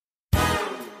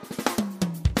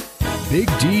Big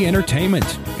D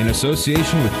Entertainment, in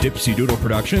association with Dipsy Doodle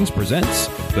Productions, presents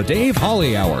The Dave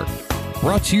Holly Hour.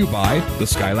 Brought to you by The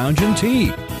Sky Lounge and Tea,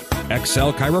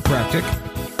 XL Chiropractic,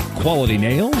 Quality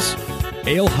Nails,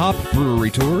 Ale Hop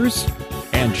Brewery Tours,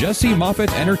 and Jesse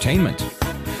Moffitt Entertainment.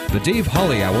 The Dave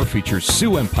Holly Hour features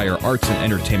Sioux Empire Arts and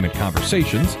Entertainment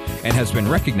Conversations and has been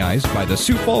recognized by the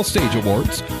Sioux Falls Stage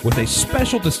Awards with a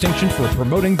special distinction for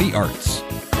promoting the arts.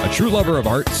 A true lover of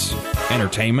arts,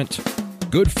 entertainment,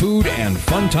 good food, and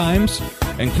fun times,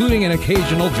 including an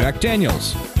occasional Jack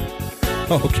Daniels.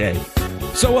 Okay,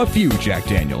 so a few Jack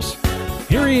Daniels.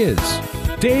 Here he is,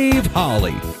 Dave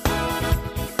Holly.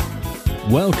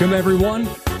 Welcome, everyone.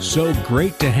 So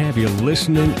great to have you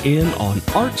listening in on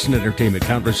Arts and Entertainment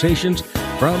Conversations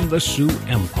from the Sioux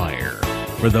Empire.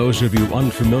 For those of you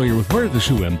unfamiliar with where the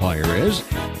Sioux Empire is,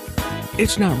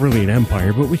 it's not really an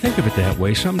empire, but we think of it that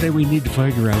way. Someday we need to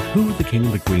figure out who the king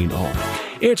and the queen are.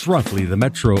 It's roughly the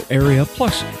metro area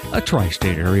plus a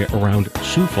tri-state area around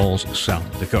Sioux Falls,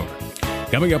 South Dakota.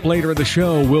 Coming up later in the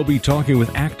show, we'll be talking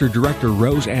with actor-director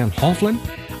Rose Ann Hofland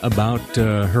about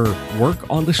her work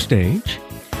on the stage,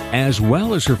 as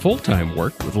well as her full-time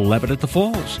work with Levitt at the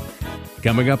Falls.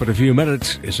 Coming up in a few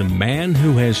minutes is a man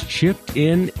who has chipped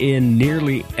in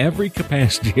nearly every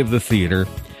capacity of the theater.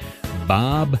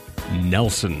 Bob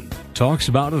Nelson talks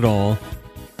about it all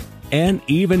and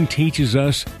even teaches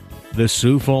us the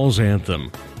Sioux Falls anthem.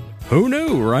 Who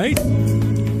knew, right?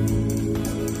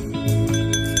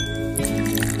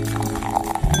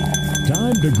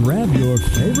 Time to grab your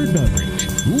favorite beverage,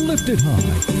 lift it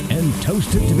high, and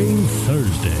toast it to being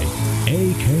Thursday,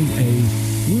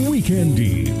 a.k.a. Weekend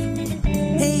Eve.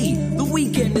 Hey, the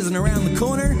weekend isn't around the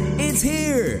corner, it's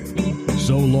here!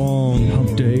 So long,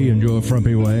 hump day, and your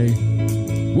frumpy way.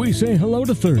 We say hello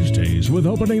to Thursdays with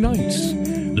opening nights.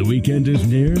 The weekend is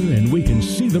near, and we can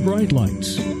see the bright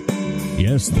lights.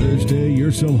 Yes, Thursday,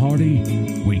 you're so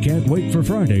hearty, we can't wait for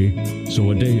Friday,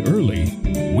 so a day early,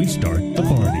 we start the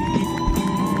party.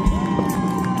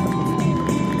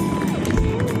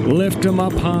 Lift them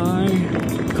up high.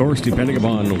 Of course, depending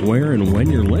upon where and when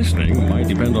you're listening, might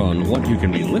depend on what you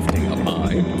can be lifting up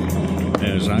high.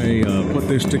 As I put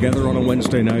this together on a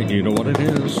Wednesday night, you know what it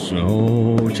is.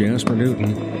 Oh, Jasper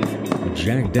Newton.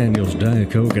 Jack Daniels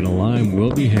Diet Coke and a lime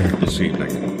will be had this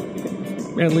evening.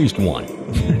 At least one.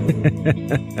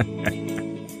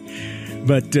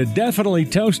 But definitely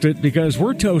toast it, because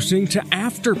we're toasting to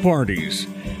after parties.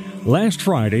 Last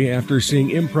Friday, after seeing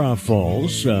Improv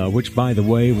Falls, which, by the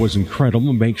way, was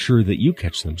incredible, make sure that you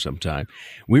catch them sometime,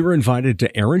 we were invited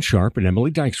to Aaron Sharp and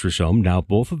Emily Dykstra's home. Now,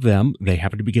 both of them, they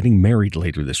happen to be getting married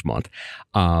later this month.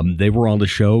 They were on the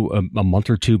show a month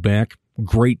or two back.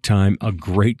 Great time, a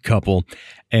great couple,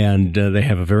 and they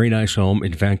have a very nice home.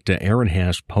 In fact, Aaron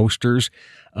has posters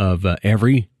of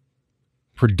every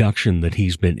production that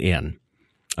he's been in.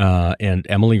 And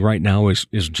Emily right now is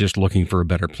just looking for a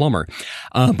better plumber.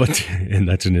 And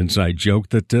that's an inside joke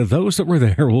that those that were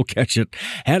there will catch it.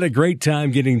 Had a great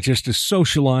time getting just to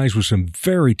socialize with some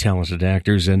very talented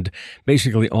actors and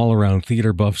basically all around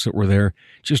theater buffs that were there.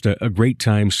 Just a great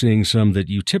time seeing some that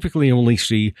you typically only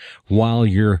see while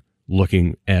you're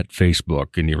looking at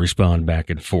Facebook and you respond back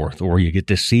and forth, or you get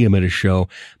to see them at a show,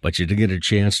 but you didn't get a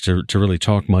chance to really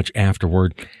talk much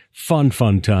afterward. Fun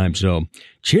time. So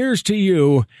cheers to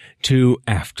you to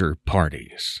after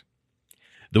parties.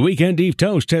 The Weekend Eve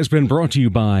Toast has been brought to you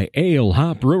by Ale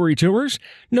Hop Brewery Tours.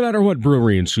 No matter what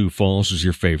brewery in Sioux Falls is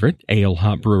your favorite, Ale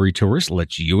Hop Brewery Tours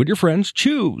lets you and your friends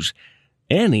choose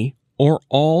any or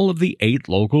all of the 8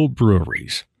 local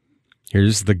breweries.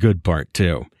 Here's the good part,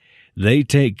 too. They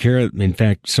take care of, in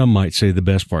fact, some might say the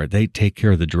best part, they take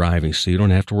care of the driving, so you don't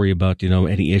have to worry about,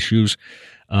 any issues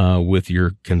with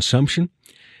your consumption.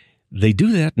 They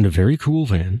do that in a very cool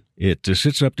van. It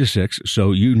sits up to 6,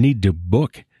 so you need to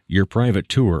book your private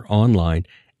tour online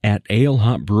at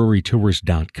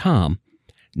alehopbrewerytours.com.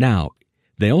 Now,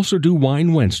 they also do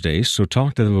Wine Wednesdays, so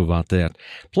talk to them about that.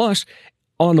 Plus,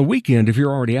 on the weekend, if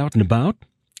you're already out and about,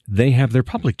 they have their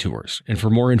public tours. And for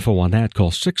more info on that, call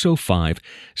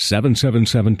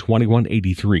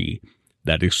 605-777-2183.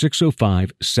 That is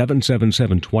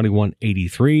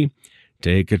 605-777-2183.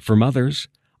 Take it from others.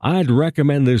 I'd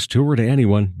recommend this tour to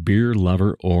anyone, beer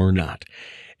lover or not.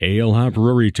 Ale Hop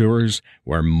Brewery Tours,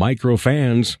 where micro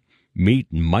fans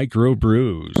meet micro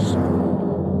brews.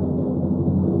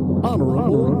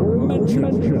 Honorable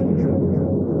mention.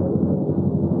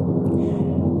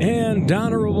 And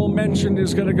honorable mention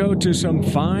is going to go to some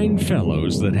fine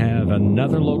fellows that have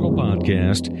another local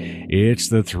podcast. It's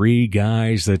the 3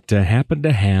 guys that happen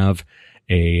to have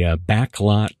a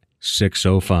Backlot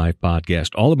 605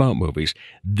 podcast all about movies.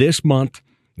 This month,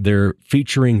 they're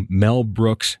featuring Mel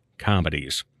Brooks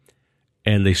comedies.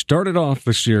 And they started off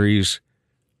the series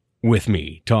with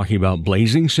me talking about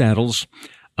Blazing Saddles.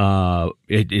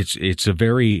 It's a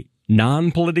very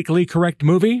non-politically correct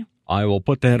movie. I will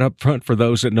put that up front for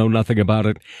those that know nothing about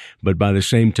it. But by the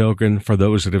same token, for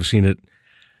those that have seen it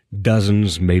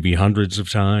dozens, maybe hundreds of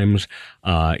times,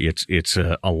 it's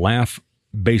a laugh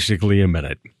basically a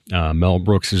minute. Mel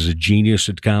Brooks is a genius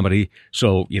at comedy.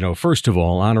 So, first of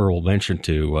all, honorable mention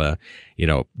to,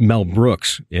 Mel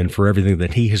Brooks and for everything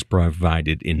that he has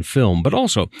provided in film, but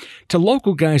also to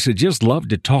local guys that just love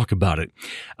to talk about it.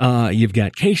 You've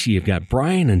got Casey, you've got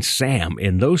Brian and Sam,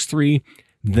 and those three,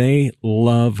 they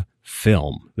love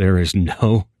film. There is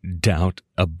no doubt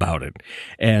about it.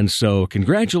 And so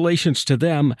congratulations to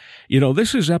them.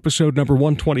 This is episode number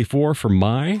 124 for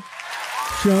my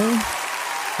show.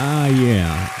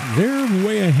 Yeah. They're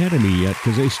way ahead of me yet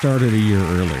because they started a year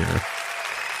earlier.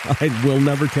 I will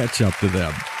never catch up to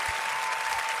them.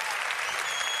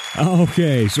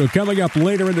 Okay, so coming up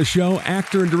later in the show,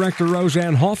 actor and director Rose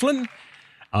Ann Hofland.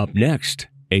 Up next,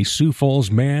 a Sioux Falls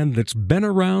man that's been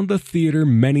around the theater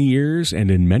many years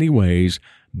and in many ways,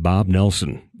 Bob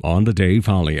Nelson on the Dave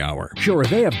Holly Hour. Sure,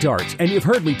 they have darts, and you've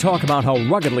heard me talk about how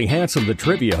ruggedly handsome the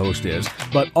trivia host is,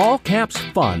 but all caps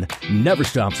fun never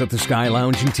stops at the Sky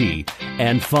Lounge and Tea.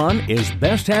 And fun is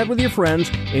best had with your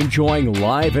friends enjoying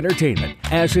live entertainment,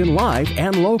 as in live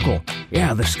and local.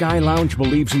 Yeah, the Sky Lounge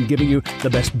believes in giving you the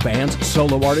best bands,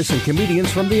 solo artists, and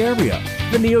comedians from the area.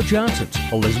 The Neo Johnsons,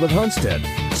 Elizabeth Hunstead,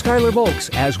 Skylar Volks,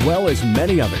 as well as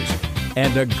many others.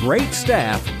 And a great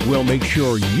staff will make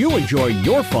sure you enjoy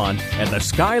your fun at the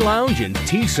Sky Lounge in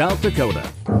Tea, South Dakota.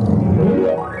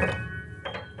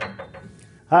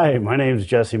 Hi, my name is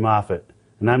Jesse Moffitt,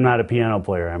 and I'm not a piano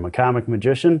player. I'm a comic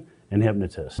magician and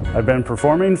hypnotist. I've been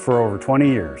performing for over 20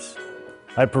 years.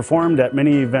 I've performed at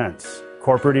many events,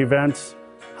 corporate events,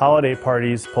 holiday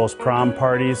parties, post-prom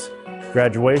parties,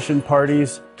 graduation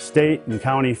parties, state and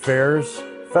county fairs,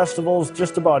 festivals,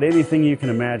 just about anything you can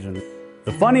imagine.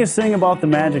 The funniest thing about the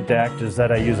Magic Act is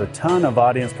that I use a ton of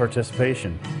audience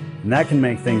participation, and that can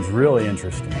make things really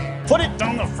interesting. Put it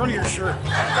down the front of your shirt.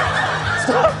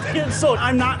 Stop being so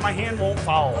my hand won't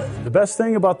follow it. The best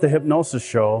thing about the hypnosis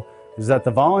show is that the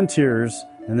volunteers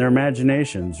and their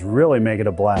imaginations really make it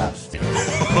a blast.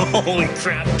 Holy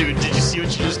crap, dude, did you see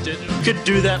what you just did? You could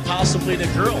do that possibly to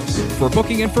girls. For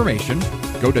booking information,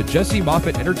 go to Jesse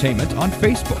Moffitt Entertainment on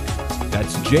Facebook.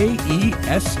 That's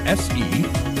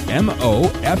JESSEMOFFITT.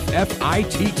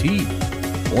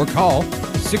 Or call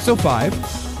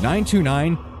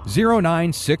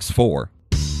 605-929-0964.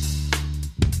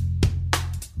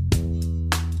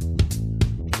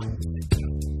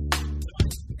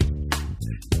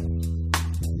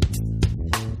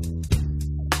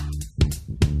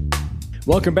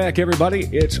 Welcome back, everybody.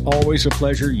 It's always a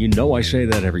pleasure. You know I say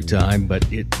that every time, but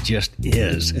it just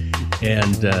is.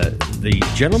 And the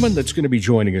gentleman that's going to be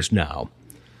joining us now,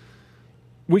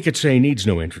 we could say needs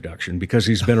no introduction because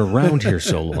he's been around here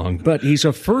so long, but he's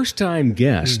a first-time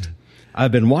guest.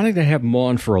 I've been wanting to have him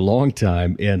on for a long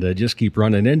time and just keep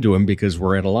running into him because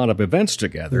we're at a lot of events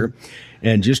together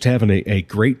and just having a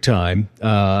great time.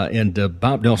 And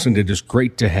Bob Nelson, it is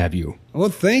great to have you. Well,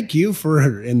 thank you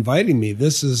for inviting me.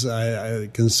 This is, I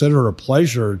consider a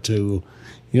pleasure to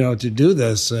do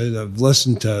this. I've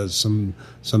listened to some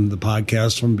of the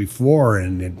podcasts from before,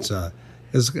 and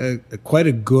it's quite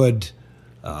a good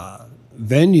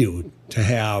venue to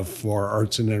have for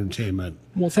arts and entertainment.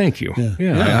 Well, thank you.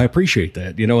 Yeah. I appreciate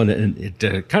that. And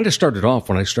it kind of started off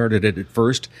when I started it at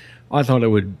first. I thought it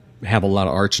would have a lot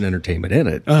of arts and entertainment in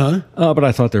it. But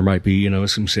I thought there might be,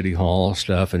 some city hall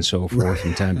stuff and so forth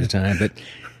from time to time. But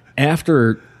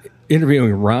after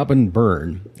interviewing Robin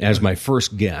Byrne as my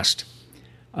first guest,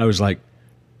 I was like,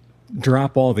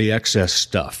 drop all the excess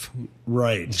stuff.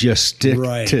 Right. Just stick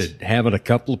to having a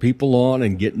couple of people on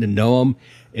and getting to know them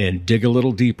and dig a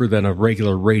little deeper than a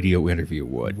regular radio interview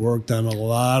would. Worked on a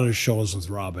lot of shows with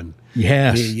Robin.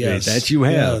 Yes, that you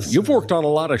have. Yes. You've worked on a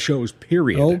lot of shows,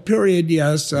 period. Oh, period,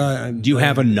 yes. Do you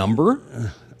have a number?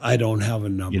 I don't have a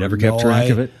number. You never kept track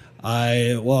of it?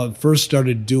 I first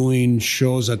started doing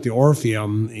shows at the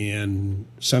Orpheum in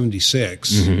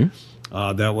 76.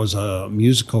 Mm-hmm. That was a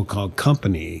musical called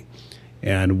Company.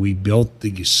 And we built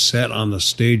the set on the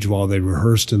stage while they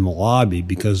rehearsed in the lobby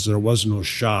because there was no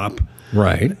shop.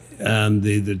 Right. And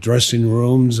the dressing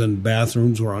rooms and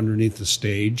bathrooms were underneath the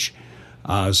stage.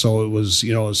 So it was,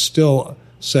 still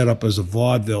set up as a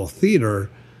vaudeville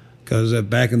theater because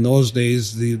back in those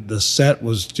days, the set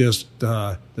was just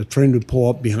the train would pull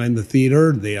up behind the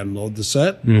theater. They unload the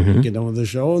set, get on with the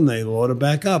show, and they load it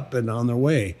back up and on their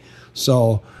way.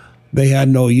 So they had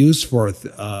no use for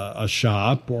a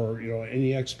shop or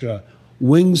any extra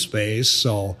wing space.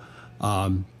 So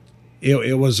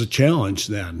it was a challenge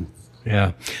then.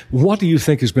 Yeah. What do you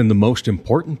think has been the most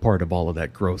important part of all of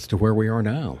that growth to where we are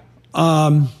now?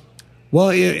 Well,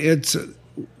 it's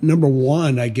number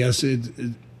one, I guess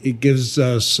it gives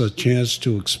us a chance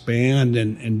to expand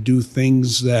and do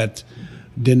things that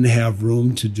didn't have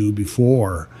room to do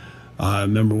before. I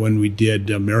remember when we did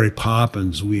Mary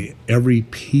Poppins, every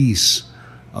piece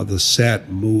of the set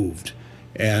moved,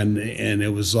 and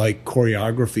it was like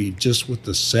choreography just with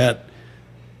the set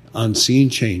on scene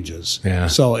changes. Yeah.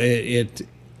 So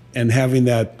and having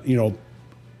that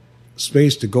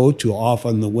space to go to off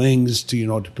on the wings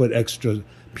to put extra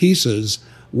pieces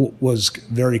was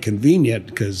very convenient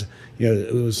because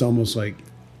it was almost like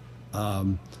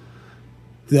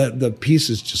the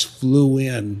pieces just flew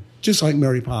in just like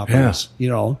Mary Poppins.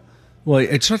 Well,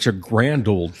 it's such a grand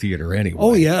old theater anyway.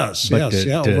 Oh yes, but yes,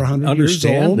 to over 100 years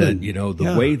old. Understand that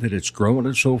the way that it's grown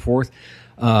and so forth,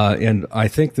 and I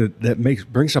think that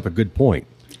brings up a good point.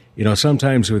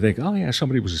 Sometimes we think, oh yeah,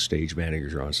 somebody was a stage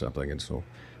manager on something, and so.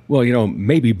 Well,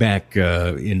 maybe back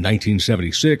in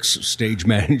 1976, stage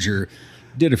manager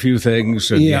did a few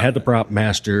things, and you had the prop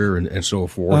master and so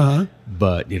forth. Uh-huh.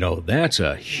 But, that's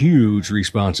a huge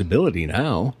responsibility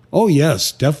now. Oh,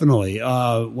 yes, definitely.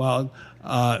 And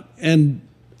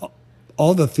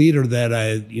all the theater that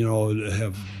I,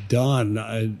 have done,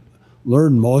 I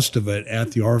learned most of it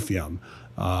at the Orpheum.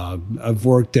 I've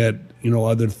worked at,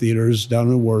 other theaters down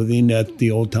in Worthing at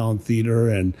the Old Town Theater,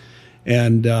 and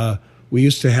we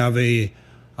used to have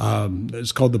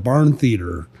it's called the Barn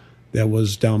Theater that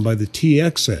was down by the T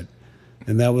exit.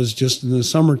 And that was just in the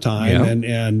summertime.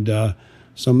 Yeah. And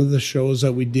some of the shows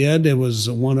that we did, it was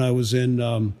one I was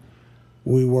in,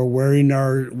 we were wearing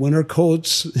our winter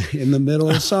coats in the middle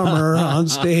of summer on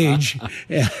stage.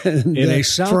 And in a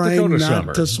South trying Dakota not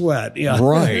summer. to sweat. Yeah.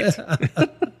 Right.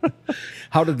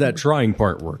 How did that trying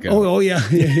part work out? Oh yeah,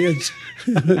 it's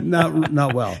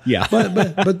not well. Yeah,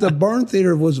 but the Barn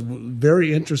Theater was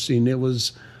very interesting. It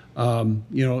was,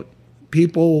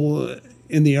 people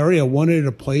in the area wanted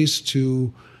a place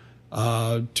to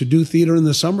do theater in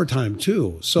the summertime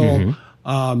too. So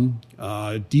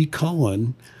Dee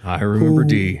Cullen, I remember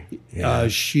Dee. Yeah.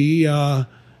 She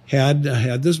had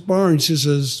this barn. She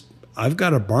says, "I've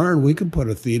got a barn. We can put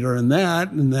a theater in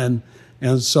that," and then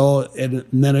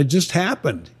it just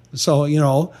happened. So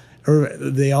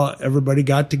everybody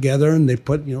got together and they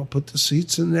put the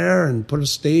seats in there and put a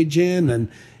stage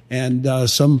in and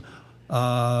some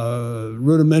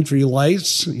rudimentary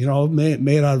lights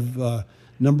made out of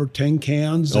number 10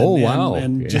 cans. Oh wow!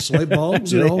 And just light bulbs.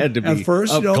 They had to be at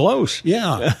first, up close.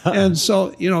 Yeah, and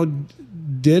so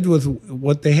did with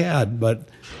what they had, but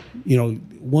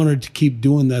wanted to keep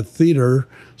doing that theater.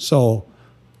 So.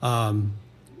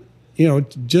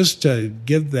 Just to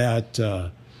give that,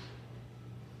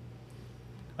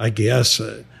 I guess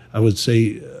I would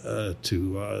say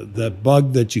to the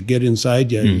bug that you get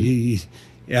inside you,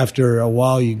 after a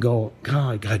while you go,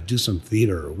 God, I got to do some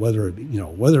theater, whether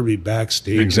it be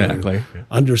backstage, exactly, or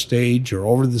understage, or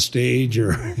over the stage,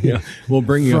 or Well,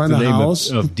 bringing up the name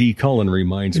of Dee Cullen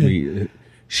reminds me.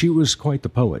 She was quite the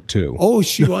poet, too. Oh,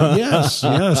 she was. Yes,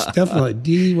 definitely.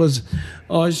 Dee was,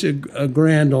 she's a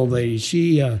grand old lady.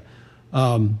 She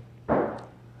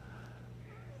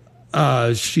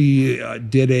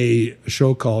did a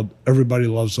show called Everybody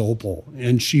Loves Opal,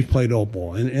 and she played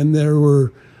Opal. And there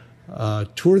were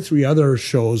 2 or 3 other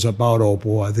shows about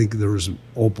Opal. I think there was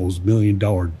Opal's $1 Million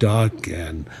Duck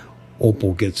and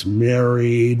Opal Gets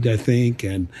Married, I think,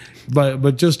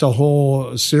 but just a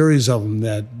whole series of them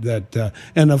that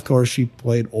and of course she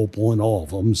played Opal in all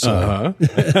of them. So.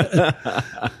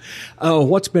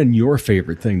 What's been your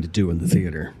favorite thing to do in the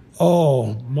theater?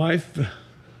 Oh,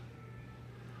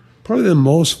 probably the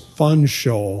most fun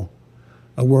show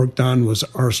I worked on was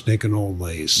Arsenic and Old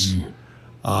Lace.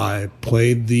 I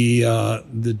played the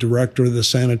director of the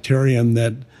sanitarium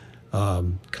that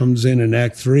comes in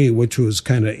Act 3, which was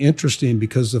kind of interesting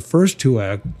because the first 2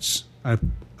 acts,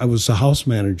 I was the house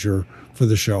manager for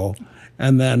the show.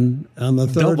 And then on the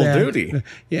third double act, duty.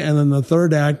 Yeah, and then the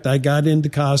third act, I got into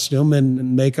costume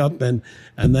and makeup, and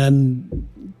then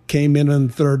came in the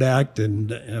third act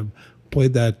and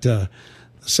played that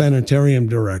sanitarium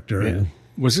director. Yeah.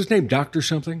 Was his name Dr.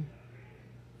 something?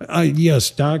 Yes,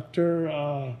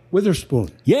 Dr. Witherspoon.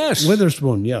 Yes.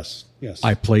 Witherspoon, yes.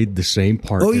 I played the same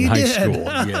part in high school.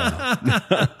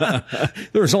 Yeah.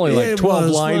 There was only like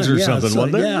 12 lines or something,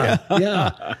 wasn't there?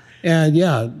 Yeah.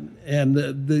 And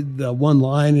the one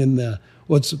line in the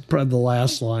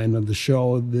last line of the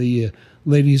show, the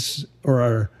ladies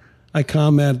or I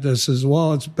comment this as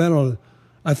well.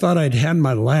 I thought I'd had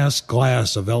my last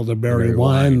glass of elderberry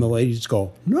wine. The ladies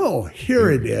go, "No, here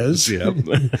it is." Yep.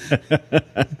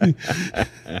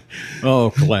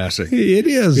 Oh, classic. It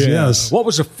is, yes. What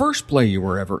was the first play you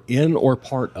were ever in or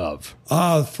part of?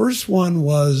 The first one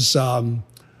was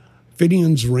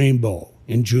Finian's Rainbow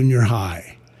in junior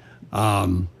high.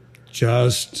 Was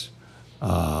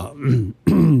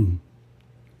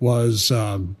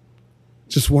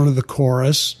just one of the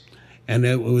chorus. And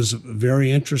it was very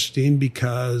interesting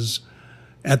because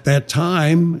at that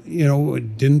time,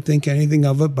 didn't think anything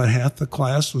of it, but half the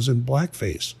class was in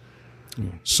blackface.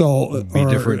 So it'd be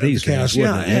different these days,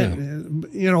 wouldn't it?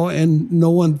 And no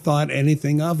one thought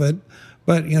anything of it.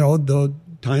 But the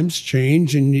times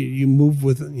change, and you move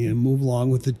along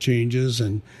with the changes,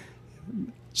 and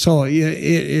so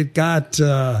it got.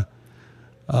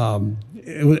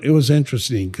 It was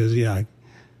interesting because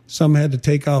some had to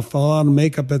take off a lot of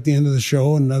makeup at the end of the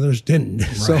show, and others didn't.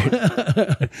 Right. So,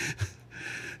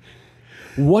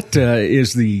 what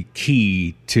is the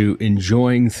key to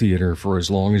enjoying theater for as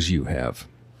long as you have?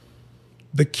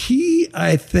 The key,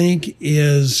 I think,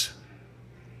 is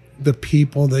the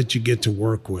people that you get to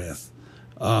work with,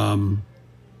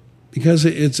 because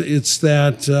it's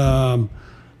that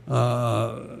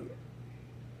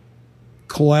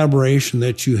collaboration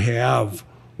that you have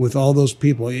with all those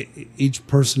people. Each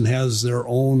person has their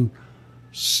own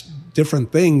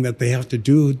different thing that they have to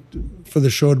do for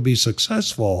the show to be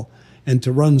successful and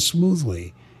to run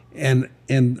smoothly, and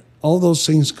all those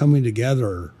things coming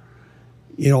together,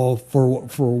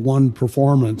 for one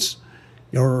performance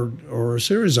or a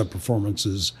series of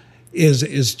performances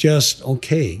is just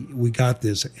okay. We got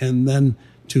this, and then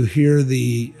to hear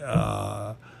the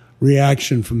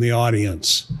reaction from the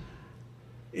audience.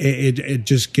 It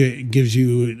just gives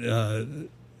you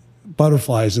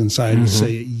butterflies inside and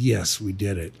say, yes, we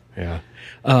did it. Yeah.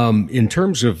 In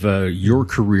terms of your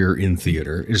career in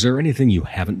theater, is there anything you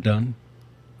haven't done?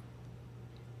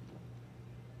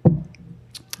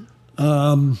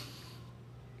 I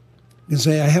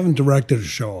say I haven't directed a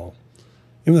show.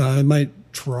 I might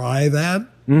try that,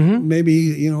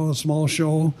 maybe, a small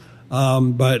show.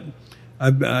 But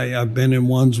I've been in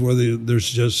ones where there's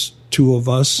just two of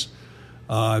us.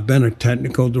 I've been a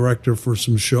technical director for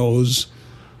some shows.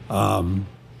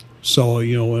 So,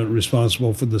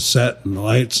 responsible for the set and the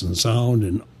lights and sound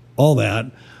and all that.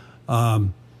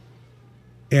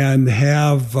 And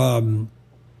haven't,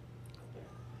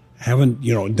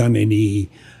 done any,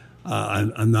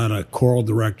 I'm not a choral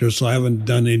director, so I haven't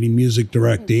done any music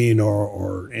directing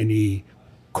or any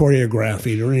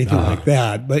choreographing or anything like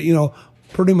that. But,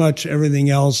 pretty much everything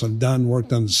else I've done,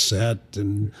 worked on the set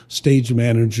and stage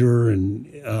manager and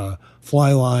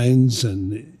fly lines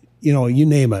and, you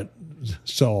name it.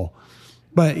 So,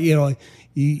 but,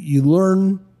 you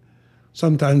learn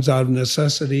sometimes out of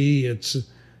necessity. It's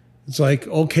like,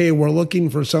 okay, we're looking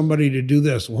for somebody to do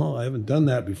this. Well, I haven't done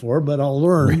that before, but I'll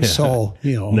learn. Yeah. So,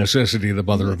 necessity, the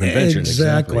mother of invention.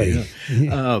 Exactly.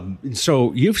 Yeah.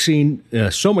 So you've seen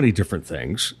so many different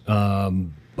things,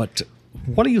 but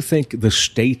what do you think the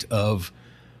state of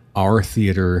our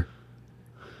theater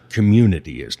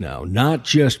community is now? Not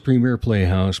just Premier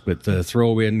Playhouse, but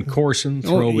throw in Corson,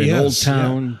 throw in Old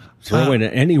Town, throw in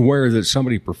anywhere that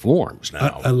somebody performs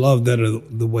now. I love that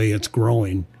the way it's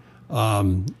growing,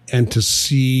 and to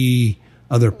see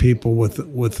other people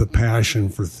with a passion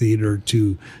for theater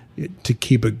to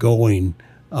keep it going,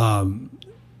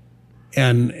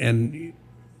 and.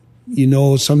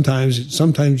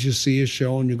 Sometimes you see a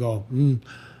show and you go,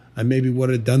 I maybe would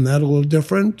have done that a little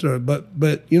different, but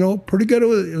pretty good.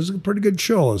 It was a pretty good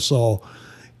show. So,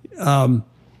 and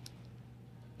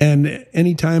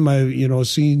anytime I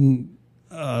see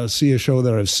a show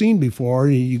that I've seen before,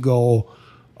 you go,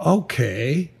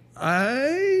 okay,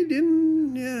 I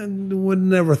would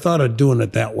never thought of doing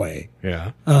it that way.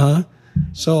 Yeah.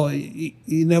 So you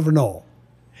never know.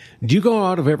 Do you go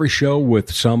out of every show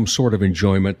with some sort of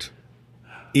enjoyment,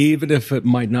 even if it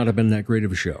might not have been that great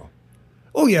of a show?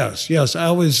 Oh, yes.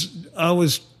 I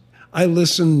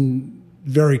listen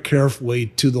very carefully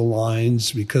to the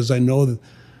lines because I know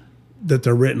that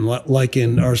they're written like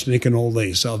in Arsenic and Old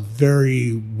Lace, a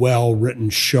very well-written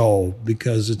show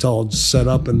because it's all set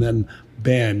up and then,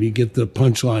 bam, you get the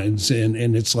punchlines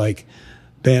and it's like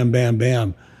bam, bam,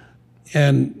 bam.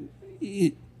 And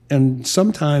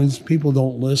sometimes people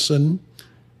don't listen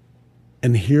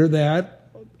and hear that.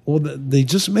 Well, they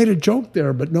just made a joke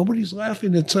there, but nobody's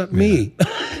laughing except me.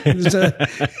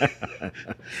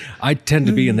 I tend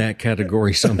to be in that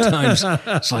category sometimes.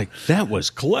 It's like, that was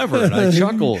clever, and I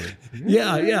chuckle.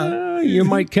 Yeah. You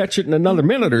might catch it in another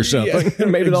minute or something. Yeah,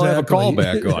 Maybe they'll have a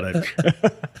callback on it.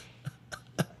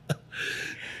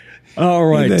 All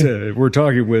right. We're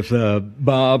talking with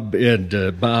Bob.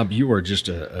 And Bob, you are just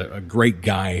a great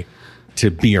guy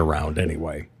to be around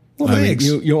anyway. Well, thanks.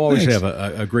 You always Thanks.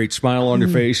 have a great smile on your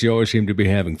face. You always seem to be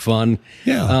having fun.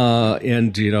 Yeah.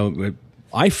 And,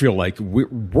 I feel like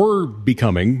we're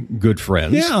becoming good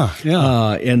friends.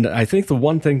 Yeah. And I think the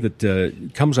one thing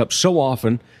that comes up so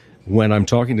often when I'm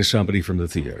talking to somebody from the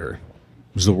theater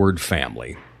is the word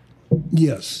family.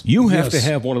 Yes. You have to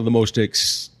have one of the most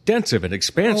extensive and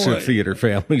expansive theater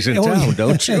families in town,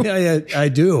 don't you? Yeah, I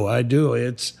do.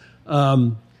 It's,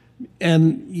 and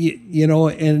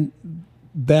and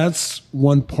that's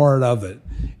one part of it.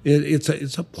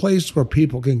 It's a place where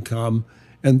people can come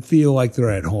and feel like they're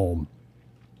at home.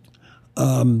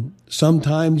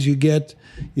 Sometimes you get,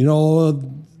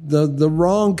 the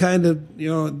wrong kind of,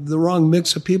 the wrong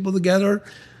mix of people together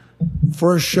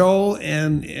for a show,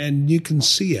 and you can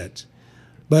see it.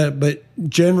 But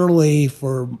generally,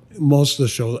 for most of the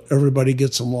show, everybody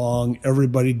gets along.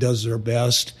 Everybody does their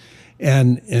best,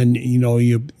 and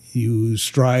you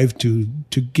strive to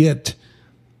get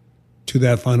to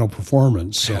that final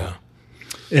performance. So. Yeah.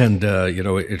 And,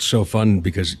 it's so fun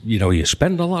because, you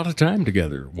spend a lot of time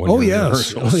together when you're in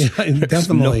rehearsals. Oh, yeah, There's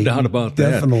definitely. no doubt about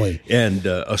that. Definitely. And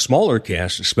a smaller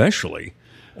cast especially,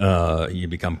 you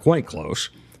become quite close.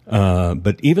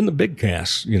 But even the big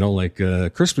casts, like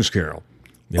Christmas Carol,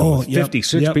 with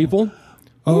 56 people.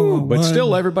 But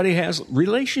still everybody has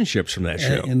relationships from that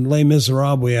show. In Les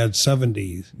Miserables, we had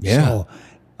 70. Yeah.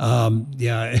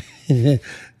 So,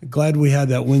 glad we had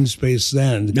that wind space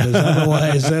then, because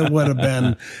otherwise it would have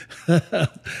been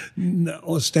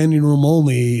standing room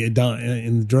only down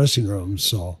in the dressing room.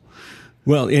 So,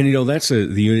 well, and that's the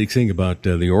unique thing about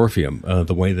the Orpheum,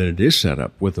 the way that it is set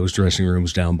up with those dressing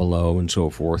rooms down below and so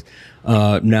forth.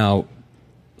 Now,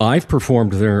 I've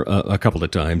performed there a couple of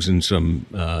times in some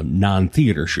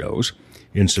non-theater shows,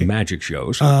 in some magic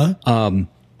shows. The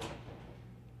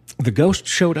Ghost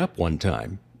showed up one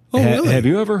time. Oh, really? Have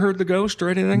you ever heard the Ghost or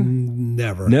anything?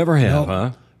 Never. Never have, Nope.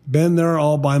 huh? Been there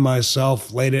all by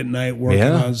myself late at night working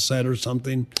on set or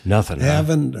something. Nothing.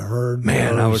 Haven't heard.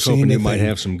 Man, or I was seen hoping you anything. might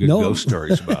have some good ghost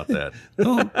stories about that.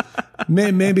 No,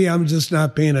 maybe I'm just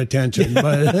not paying attention.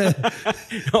 But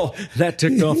Oh, that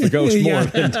ticked off the Ghost more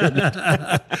than did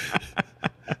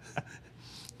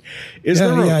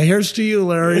it. Here's to you,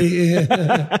 Larry.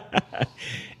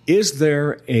 Is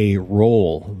there a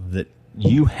role that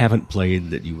you haven't played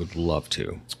that you would love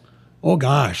to? Oh,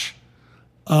 gosh.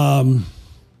 Well,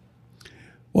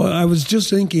 I was just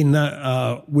thinking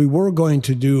that we were going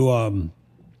to do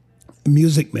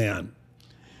Music Man.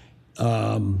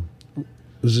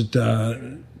 Was it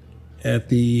at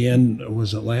the end?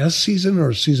 Was it last season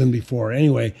or season before?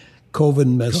 Anyway, COVID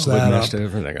messed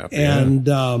everything up. And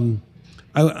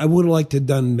I would have liked to have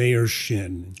done Mayor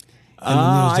Shin.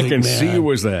 I can see it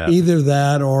was that. Either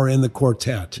that or in the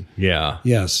quartet. Yeah.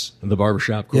 Yes. The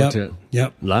barbershop quartet.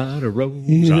 Yep. Light a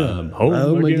rose, I'm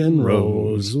home again,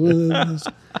 Rose.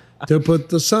 To put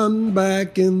the sun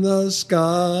back in the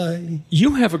sky.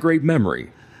 You have a great memory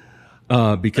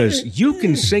because you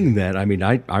can sing that. I mean,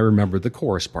 I remember the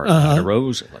chorus part. Light a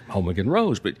rose, home again,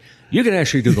 Rose. But you can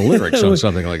actually do the lyrics on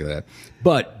something like that.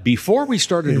 But before we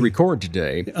started to record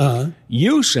today,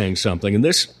 you sang something, and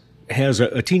this has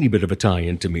a teeny bit of a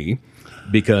tie-in to me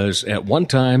because at one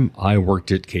time I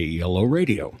worked at KELO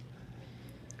Radio.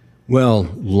 Well,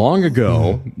 long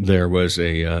ago, there was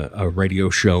a radio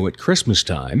show at Christmas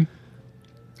time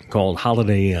called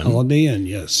Holiday Inn. Holiday Inn,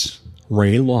 yes.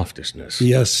 Ray Loftusness.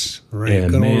 Yes, Ray.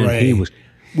 And good man, old Ray. he was,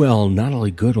 well, not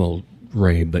only good old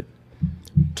Ray, but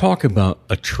talk about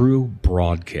a true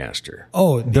broadcaster.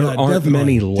 Oh, there aren't definitely,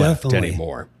 many left definitely.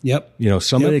 anymore. Yep.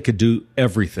 Somebody that could do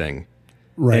everything.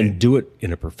 Right. And do it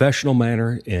in a professional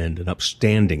manner and an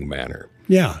upstanding manner.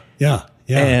 Yeah.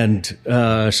 And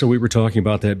so we were talking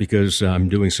about that because I'm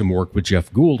doing some work with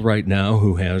Jeff Gould right now,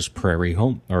 who has Prairie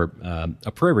Home or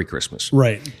a Prairie Christmas.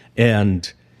 Right.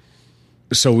 And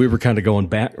so we were kind of going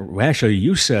back. Actually,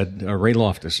 you said Ray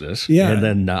Loftus's. Yeah. And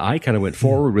then I kind of went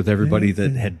forward with everybody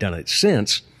that had done it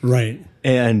since. Right.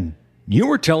 And you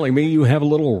were telling me you have a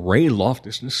little Ray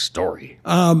Loftus's story.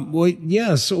 Well,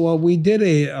 yes. Well, we did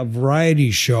a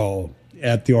variety show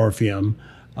at the Orpheum.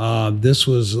 This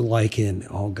was like in,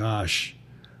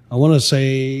 I want to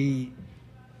say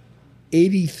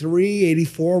 83,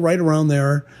 84, right around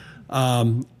there.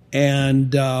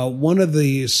 And one of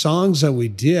the songs that we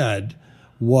did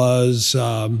was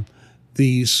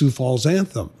the Sioux Falls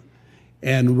anthem.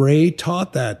 And Ray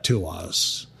taught that to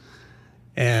us.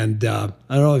 And I don't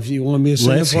know if you want me to sing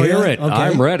Let's it for you. hear it. Okay.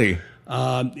 I'm ready.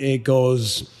 It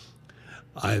goes,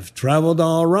 I've traveled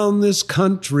all around this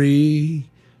country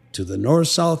to the north,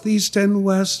 south, east, and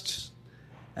west,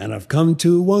 and I've come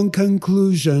to one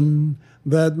conclusion,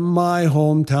 that my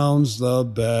hometown's the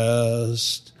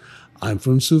best. I'm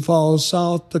from Sioux Falls,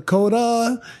 South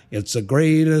Dakota. It's the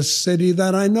greatest city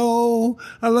that I know.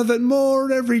 I love it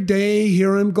more every day.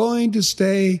 Here I'm going to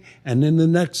stay, and in the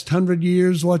next 100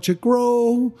 years watch it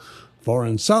grow. For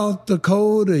in South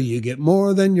Dakota, you get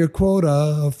more than your quota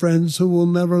of friends who will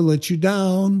never let you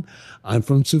down. I'm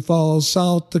from Sioux Falls,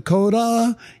 South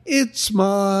Dakota. It's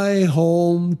my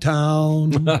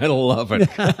hometown. I love it.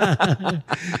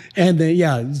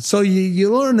 And so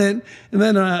you learn it. And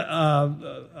then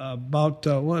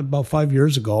about 5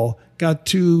 years ago, got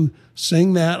to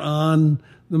sing that on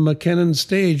the McKinnon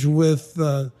stage with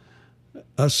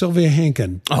Sylvia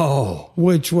Hankin. Oh,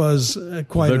 which was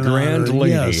quite the an grand honor.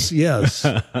 lady. Yes,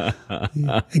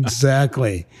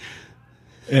 exactly.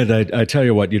 And I tell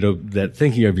you what, that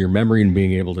thinking of your memory and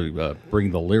being able to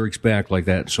bring the lyrics back like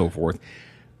that and so forth,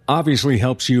 obviously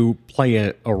helps you play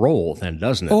a role then,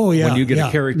 doesn't it? Oh, yeah. When you get yeah.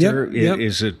 a character, Yep.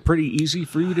 is it pretty easy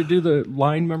for you to do the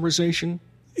line memorization?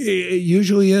 It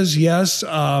usually is, yes.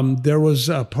 There was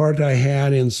a part I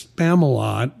had in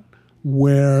Spamalot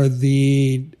where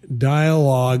the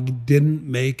dialogue didn't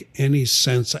make any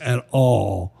sense at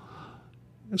all.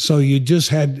 So you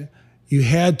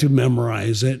had to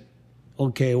memorize it.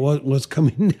 Okay, what's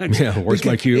coming next? Yeah, where's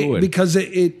my cue? Because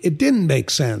it didn't make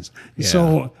sense. Yeah.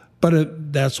 So,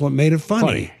 but that's what made it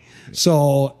funny.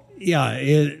 So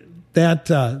yeah,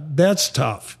 that's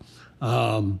tough.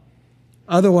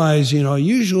 Otherwise,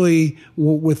 usually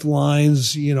with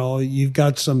lines, you've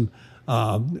got some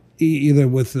either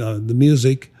with the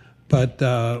music, but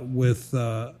with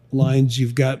lines,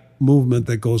 you've got movement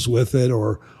that goes with it,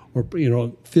 or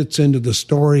fits into the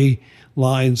story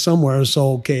line somewhere.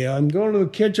 So okay, I'm going to the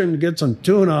kitchen to get some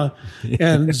tuna,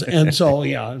 and so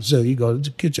you go to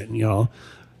the kitchen.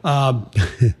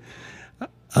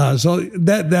 So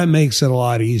that makes it a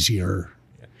lot easier.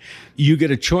 You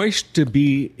get a choice to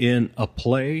be in a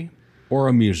play or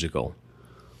a musical.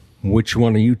 Which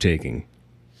one are you taking?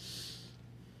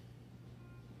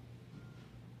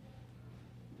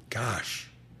 Gosh,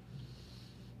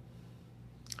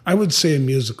 I would say a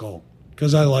musical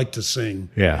because I like to sing.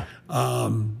 Yeah.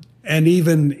 And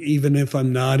even if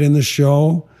I'm not in the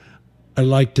show, I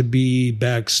like to be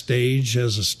backstage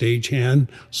as a stagehand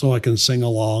so I can sing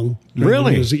along.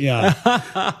 Really? Yeah.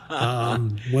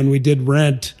 When we did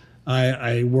Rent,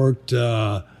 I worked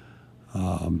the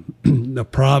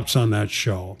props on that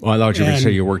show. Well, I thought you were going to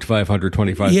say you worked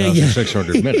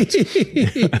 525,600 minutes.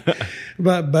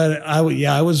 But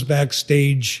I was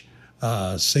backstage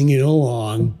singing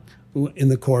along in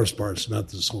the chorus parts, not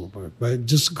the solo part, but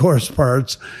just the chorus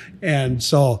parts. And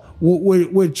so,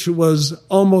 which was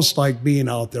almost like being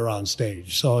out there on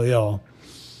stage. So,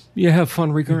 you have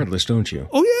fun regardless, don't you?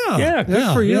 Oh, yeah. Yeah,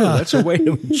 good for you. Yeah. That's a way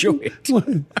to enjoy it.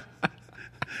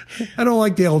 I don't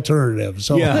like the alternative.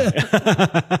 So. Yeah.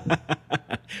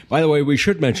 By the way, we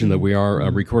should mention that we are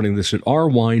recording this at our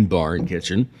wine bar and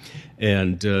kitchen.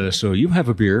 And so you have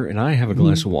a beer and I have a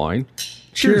glass of wine.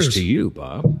 Cheers to you,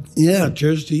 Bob. Yeah,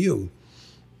 cheers to you.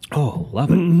 Oh,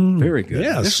 love it. Very good.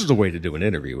 Yes. This is the way to do an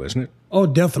interview, isn't it? Oh,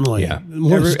 definitely. Yeah.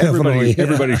 Definitely.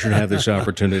 Everybody should have this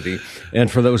opportunity. And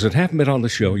for those that haven't been on the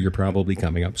show, you're probably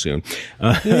coming up soon.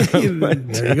 There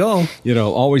you go.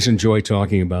 Always enjoy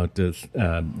talking about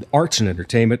arts and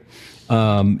entertainment.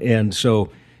 And so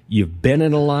you've been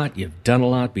in a lot, you've done a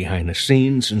lot behind the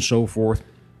scenes and so forth.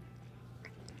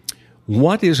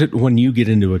 What is it when you get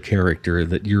into a character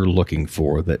that you're looking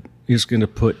for that is going to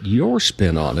put your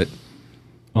spin on it,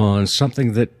 on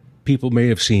something that people may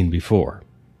have seen before?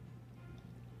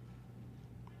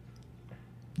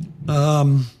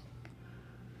 Well,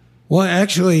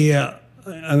 actually,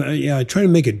 I try to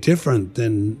make it different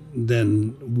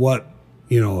than what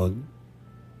anyone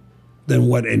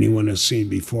has seen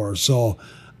before. So,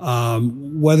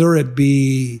 whether it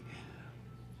be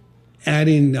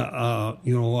adding,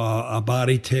 a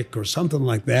body tick or something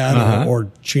like that,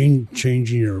 or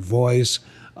changing your voice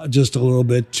just a little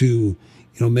bit to,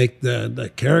 make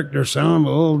the character sound a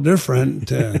little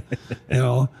different.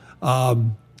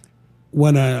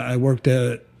 When I worked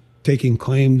at taking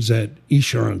claims at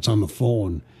Esurance on the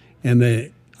phone,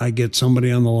 and I get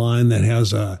somebody on the line that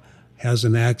has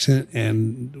an accent,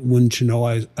 and wouldn't you know,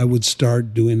 I would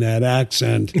start doing that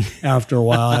accent after a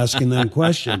while, asking them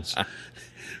questions.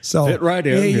 So fit right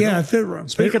in.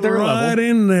 Fit at their right level.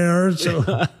 in there. So,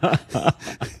 do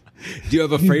you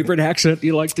have a favorite accent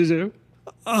you like to do?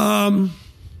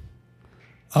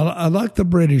 I like the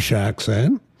British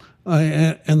accent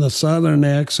and the Southern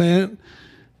accent.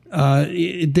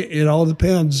 It all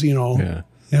depends, you know.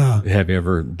 Yeah. Have you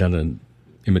ever done an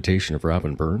imitation of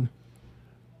Robin Byrne?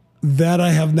 That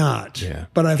I have not. Yeah.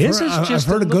 But I've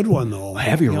heard a good one, though.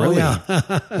 Have you really? Yeah.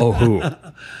 Oh, who?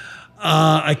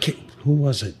 Who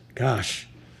was it? Gosh.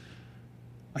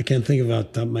 I can't think of it off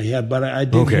the top of my head, but I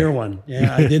did hear one.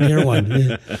 Yeah, I did hear one.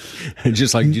 Yeah.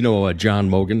 Just like, do you know John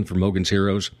Mogan from Mogan's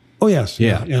Heroes? Oh, yes.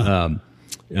 Yeah.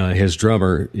 His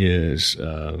drummer is,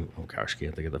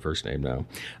 can't think of the first name now.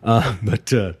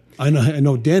 But I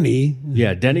know Denny.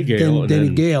 Yeah, Denny Gale. Denny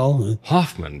Gale.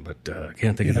 Hoffman, but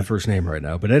can't think of the first name right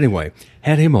now. But anyway,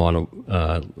 had him on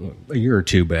a year or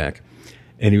two back,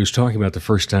 and he was talking about the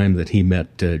first time that he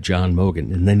met John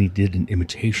Mogan, and then he did an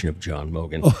imitation of John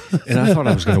Mogan. And I thought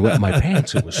I was going to wet my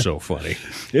pants. It was so funny.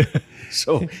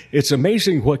 So it's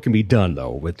amazing what can be done, though,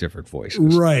 with different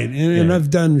voices. Right. And I've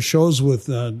done shows with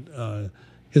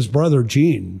his brother,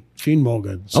 Gene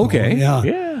Mogan. So, okay.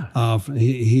 Yeah.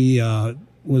 He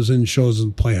was in shows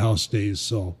in Playhouse days.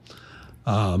 So,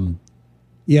 and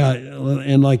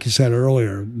like you said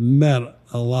earlier, met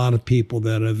a lot of people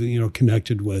that I've,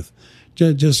 connected with.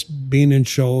 Just being in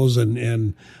shows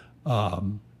and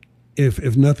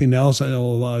if nothing else, I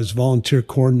was volunteer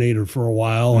coordinator for a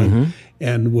while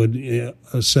and would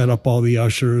set up all the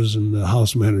ushers and the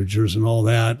house managers and all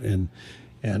that. And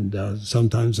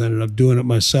sometimes I ended up doing it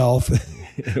myself.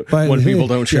 But, when people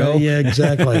don't show. Yeah,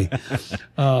 exactly.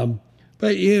 But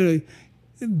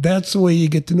that's the way you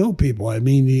get to know people. I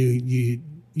mean,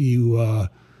 you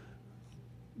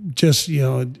just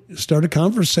start a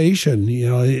conversation.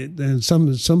 And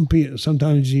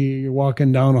sometimes you're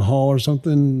walking down a hall or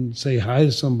something, say hi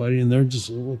to somebody, and they're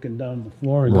just looking down the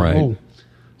floor and right. go, "Oh,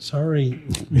 sorry,"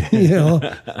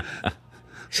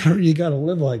 sorry you got to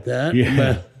live like that. Yeah.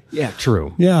 But, yeah,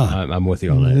 true. Yeah. I'm with you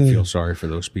on that. I feel sorry for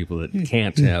those people that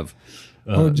can't have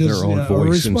their own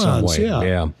voice in some way.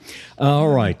 Yeah. All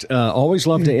right. Always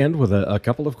love to end with a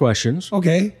couple of questions.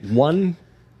 Okay.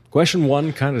 Question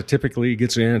one kind of typically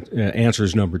gets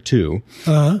answers number two.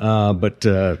 But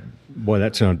boy,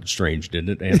 that sounded strange,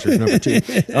 didn't it? Answers number two.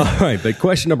 All right. But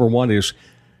question number one is,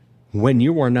 when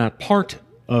you are not part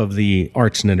of the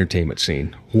arts and entertainment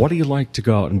scene, what do you like to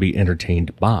go out and be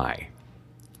entertained by?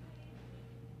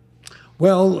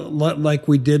 Well, like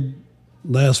we did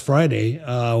last Friday,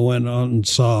 went out and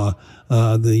saw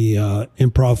the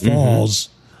Improv Falls.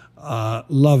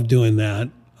 Love doing that.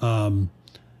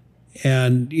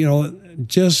 And,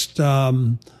 just I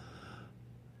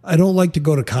don't like to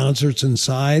go to concerts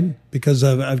inside because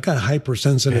I've got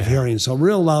hypersensitive hearing. So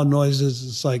real loud noises,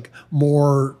 it's like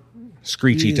more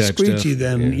screechy type stuff.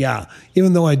 Than,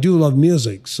 even though I do love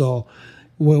music. So,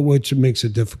 which makes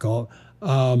it difficult.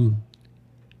 I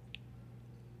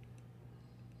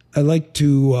like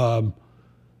to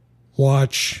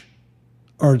watch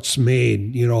arts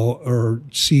made, or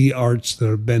see arts that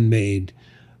have been made.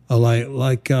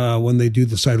 Like when they do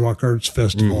the Sidewalk Arts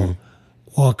Festival,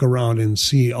 walk around and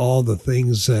see all the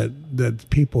things that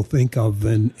people think of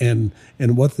and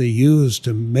what they use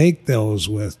to make those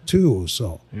with too.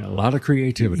 So a lot of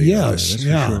creativity. Yes, that's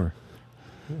for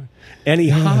sure. Any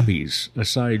hobbies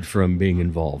aside from being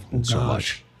involved in so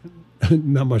much?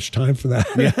 Not much time for that.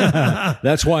 Yeah.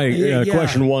 That's why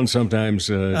question one sometimes takes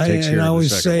care of the second I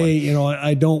always say, one.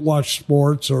 I don't watch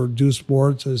sports or do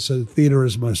sports. I said theater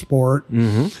is my sport.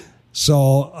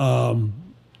 So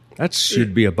that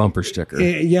should be a bumper sticker.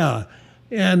 Yeah.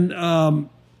 And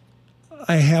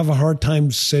I have a hard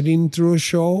time sitting through a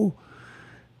show.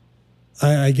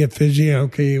 I get fidgety.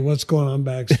 Okay, what's going on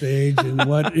backstage and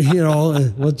what,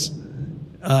 what's,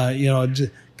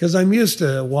 because I'm used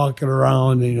to walking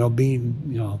around,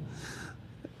 being,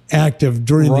 active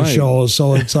during the show.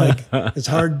 So it's like, it's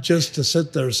hard just to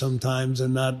sit there sometimes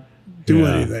and not do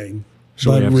anything.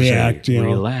 So but react,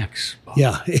 relax.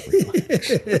 Yeah.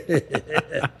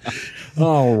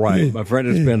 All right, my friend,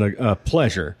 it's been a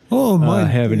pleasure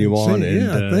having you on.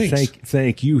 And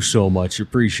thank you so much.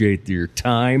 Appreciate your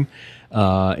time.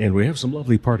 And we have some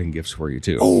lovely parting gifts for you,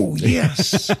 too. Oh,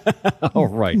 yes. All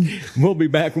right. We'll be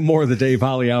back with more of the Dave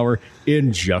Holly Hour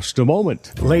in just a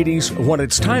moment. Ladies, when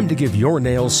it's time to give your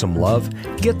nails some love,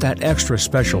 get that extra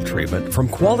special treatment from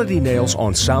Quality Nails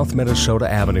on South Minnesota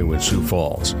Avenue in Sioux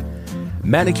Falls.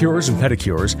 Manicures and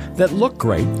pedicures that look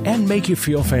great and make you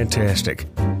feel fantastic.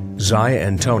 Zaya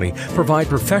and Tony provide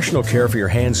professional care for your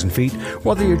hands and feet,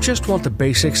 whether you just want the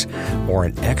basics or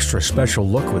an extra special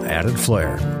look with added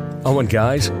flair. Oh, and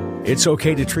guys, it's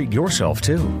okay to treat yourself,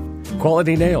 too.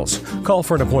 Quality Nails. Call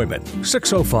for an appointment,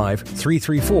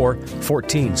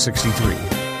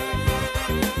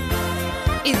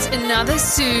 605-334-1463. It's another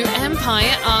Sioux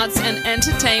Empire Arts and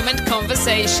Entertainment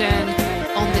conversation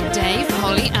on the Dave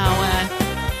Holly Hour.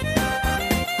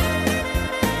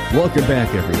 Welcome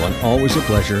back, everyone. Always a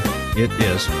pleasure. It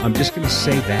is. I'm just going to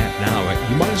say that now.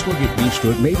 You might as well get used to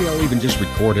it. Maybe I'll even just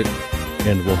record it,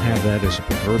 and we'll have that as a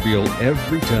proverbial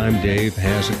every time Dave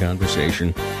has a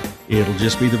conversation. It'll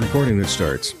just be the recording that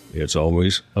starts. It's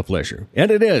always a pleasure. And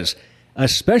it is,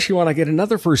 especially when I get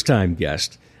another first-time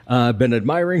guest. I've been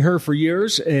admiring her for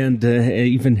years and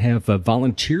even have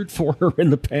volunteered for her in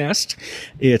the past.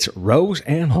 It's Rose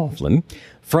Ann Hofland,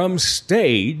 from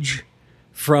stage,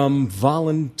 from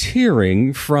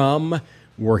volunteering, from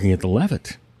working at the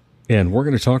Levitt. And we're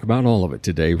going to talk about all of it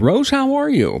today. Rose, how are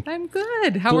you? I'm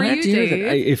good. How are you,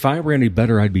 Dave? If I were any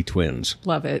better, I'd be twins.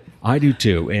 Love it. I do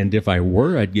too. And if I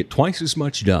were, I'd get twice as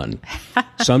much done.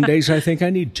 Some days I think I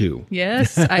need two.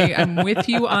 Yes, I'm with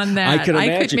you on that. I can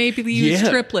imagine. I could maybe use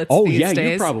triplets these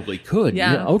days. You probably could.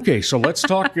 Yeah. Okay, so let's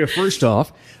talk first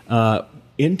off,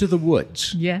 Into the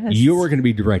Woods. Yes. You are going to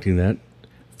be directing that.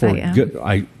 I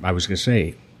am. I was going to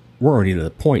say, we're already to the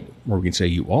point where we can say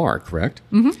you are, correct?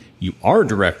 Mm-hmm. You are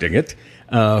directing it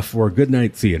for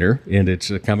Goodnight Theater, and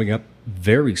it's coming up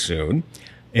very soon,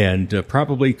 and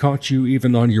probably caught you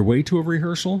even on your way to a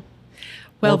rehearsal?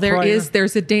 Well,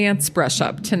 there's a dance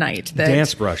brush-up tonight.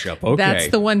 Dance brush-up, okay. That's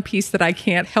the one piece that I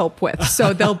can't help with,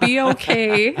 so they'll be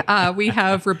okay. We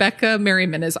have Rebecca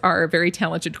Merriman as our very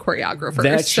talented choreographer.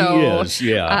 That she is,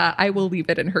 yeah. I will leave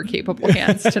it in her capable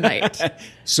hands tonight.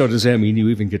 So does that mean you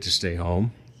even get to stay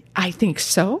home? I think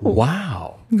so.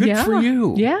 Wow. Good for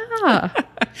you. Yeah.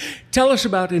 Tell us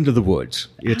about Into the Woods.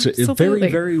 It's Absolutely. very,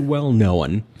 very well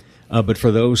known. But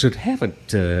for those that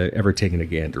haven't ever taken a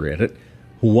gander at it,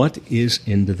 what is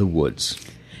Into the Woods?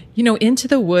 You know, Into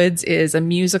the Woods is a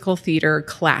musical theater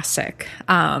classic.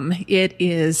 It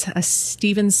is a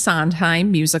Stephen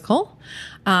Sondheim musical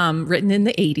written in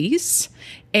the 80s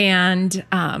and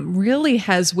really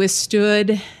has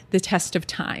withstood the test of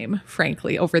time,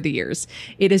 frankly, over the years.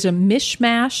 It is a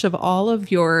mishmash of all of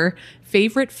your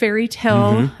favorite fairy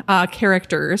tale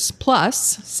characters,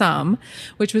 plus some,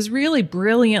 which was really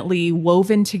brilliantly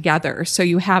woven together. So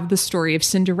you have the story of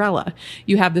Cinderella,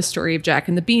 you have the story of Jack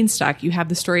and the Beanstalk, you have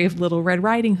the story of Little Red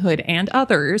Riding Hood and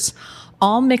others,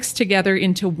 all mixed together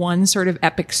into one sort of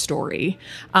epic story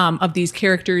of these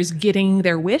characters getting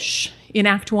their wish in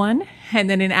Act 1, and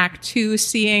then in Act 2,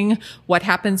 seeing what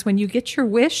happens when you get your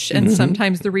wish and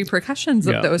sometimes the repercussions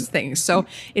of those things. So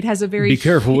it has a very... Be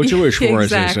careful what you wish for,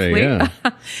 exactly, as they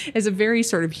say, It's a very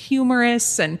sort of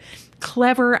humorous and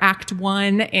clever Act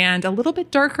 1 and a little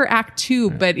bit darker Act 2,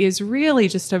 but is really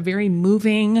just a very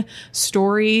moving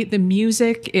story. The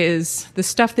music is the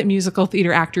stuff that musical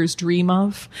theater actors dream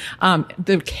of.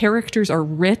 The characters are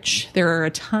rich. There are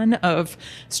a ton of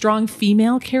strong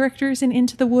female characters in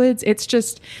Into the Woods.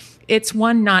 It's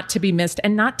one not to be missed,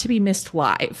 and not to be missed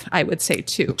live, I would say,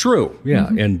 too. True, yeah.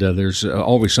 And there's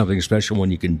always something special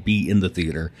when you can be in the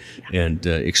theater and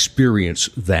experience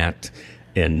that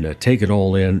and take it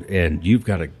all in, and you've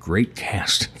got a great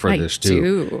cast for this, too. I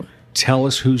do. Tell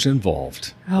us who's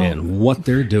involved and what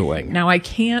they're doing. Now, I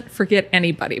can't forget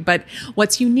anybody, but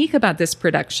what's unique about this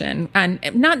production, and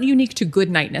not unique to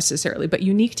Goodnight necessarily, but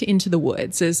unique to Into the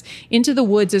Woods, is Into the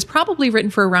Woods is probably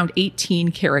written for around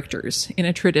 18 characters in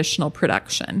a traditional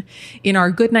production. In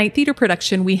our Goodnight theater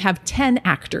production, we have 10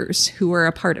 actors who are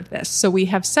a part of this. So we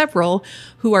have several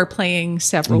who are playing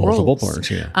several roles. Multiple parts,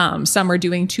 yeah. Some are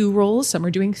doing 2 roles, some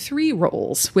are doing 3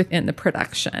 roles within the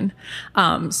production.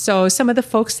 So some of the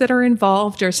folks that are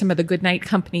involved are some of the Goodnight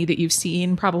company that you've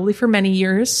seen probably for many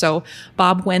years. So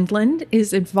Bob Wendland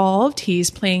is involved. He's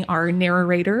playing our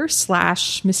narrator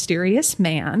 / mysterious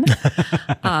man.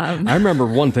 I remember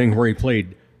one thing where he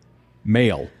played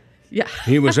male. Yeah.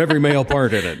 He was every male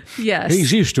part in it. Yes.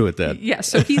 He's used to it then. Yeah.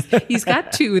 So he's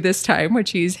got 2 this time,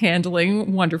 which he's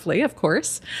handling wonderfully, of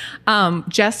course.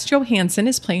 Jess Johansson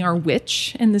is playing our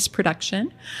witch in this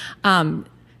production.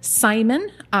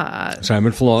 Simon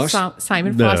Floss.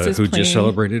 Simon Floss is who playing, just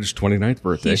celebrated his 29th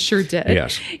birthday. He sure did.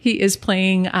 Yes. He is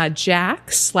playing Jack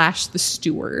 / the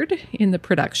steward in the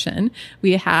production.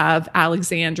 We have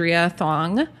Alexandria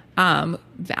Thong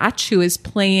Vatch, who is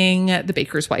playing the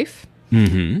baker's wife.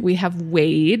 Mm-hmm. We have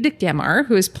Wade Gemar,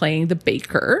 who is playing the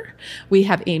baker. We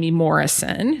have Amy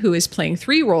Morrison, who is playing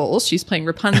 3 roles. She's playing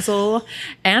Rapunzel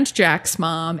and Jack's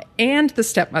mom and the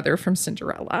stepmother from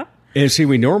Cinderella. And see,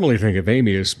 we normally think of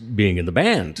Amy as being in the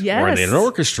band or in an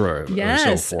orchestra yes.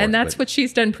 or so forth. And that's what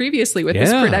she's done previously with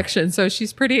this production. So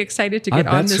she's pretty excited to get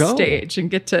on this stage and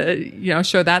get to,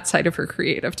 show that side of her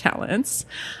creative talents.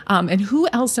 And who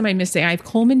else am I missing? I have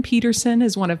Coleman Peterson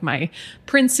as one of my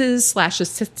princes / a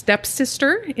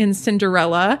stepsister in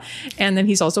Cinderella. And then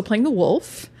he's also playing the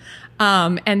wolf.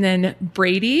 And then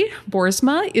Brady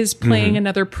Boersma is playing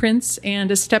another prince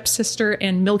and a stepsister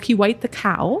and Milky White the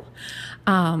cow.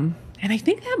 And I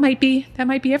think that might be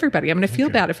everybody. I'm going to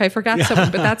feel bad if I forgot someone,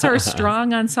 but that's our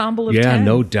strong ensemble of 10. Yeah,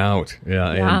 no doubt.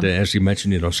 Yeah. And as you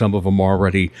mentioned, some of them are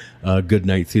already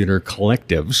Goodnight Theater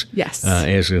collectives. Yes.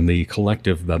 As in the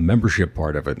collective membership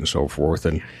part of it and so forth.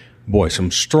 And boy, some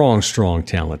strong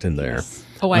talent in there. Yes.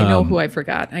 Oh, I know who I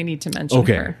forgot. I need to mention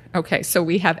her. Okay, so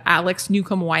we have Alex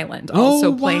Newcomb-Weiland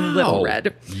also playing Little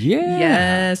Red. Yeah.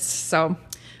 Yes. So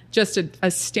just a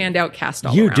standout cast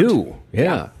all You around. do.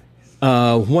 Yeah.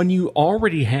 When you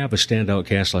already have a standout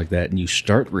cast like that and you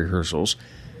start rehearsals,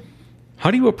 how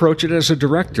do you approach it as a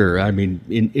director? I mean,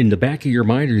 in the back of your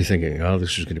mind, are you thinking, oh,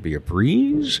 this is going to be a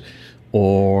breeze?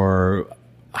 Or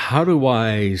how do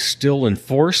I still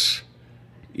enforce,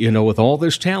 with all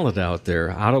this talent out there,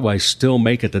 how do I still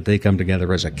make it that they come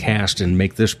together as a cast and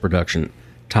make this production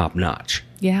top notch?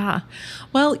 Yeah.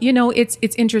 Well, it's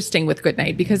interesting with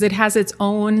Goodnight because it has its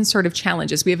own sort of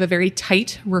challenges. We have a very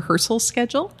tight rehearsal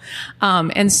schedule.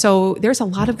 And so there's a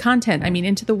lot of content. I mean,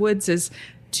 Into the Woods is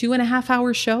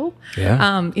 2.5-hour show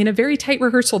in a very tight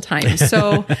rehearsal time.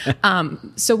 So,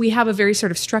 so we have a very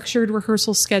sort of structured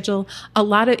rehearsal schedule.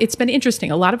 It's been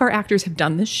interesting. A lot of our actors have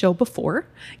done this show before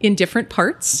in different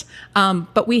parts.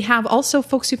 But we have also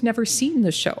folks who've never seen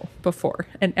the show before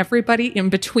and everybody in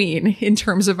between in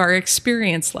terms of our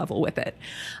experience level with it.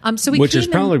 Which is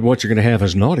probably what you're going to have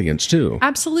as an audience too.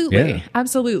 Absolutely. Yeah.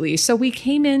 Absolutely. So we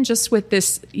came in just with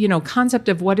this, concept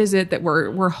of what is it that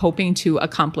we're hoping to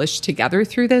accomplish together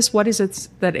through this? What is it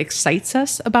that excites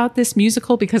us about this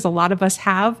musical? Because a lot of us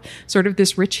have sort of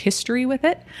this rich history with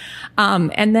it.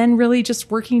 And then really just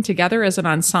working together as an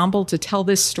ensemble to tell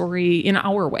this story in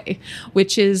our way,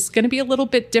 which is going to be a little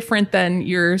bit different than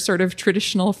your sort of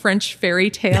traditional French fairy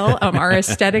tale. Our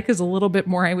aesthetic is a little bit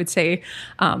more, I would say,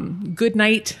 good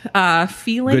night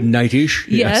feeling. Good night-ish.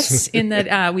 Yes, in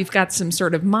that we've got some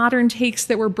sort of modern takes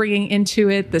that we're bringing into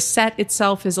it. The set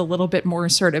itself is a little bit more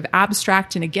sort of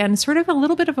abstract and again, sort of a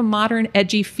little bit of a modern,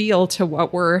 edgy feel to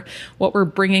what we're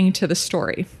bringing to the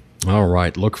story. All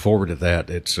right, look forward to that.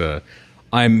 It's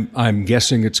I'm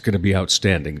guessing it's going to be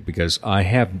outstanding because I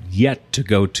have yet to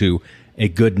go to a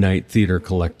Goodnight Theater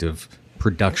Collective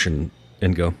production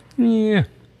and go, yeah.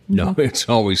 No, it's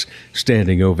always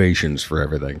standing ovations for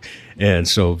everything. And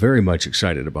so very much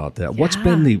excited about that. Yeah. What's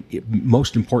been the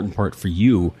most important part for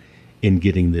you in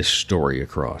getting this story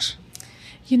across?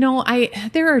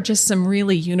 There are just some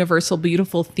really universal,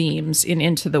 beautiful themes in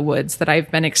Into the Woods that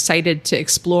I've been excited to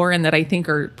explore and that I think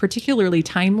are particularly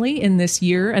timely in this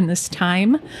year and this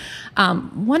time.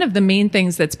 One of the main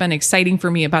things that's been exciting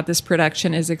for me about this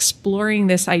production is exploring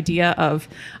this idea of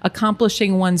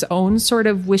accomplishing one's own sort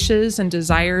of wishes and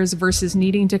desires versus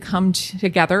needing to come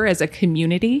together as a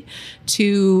community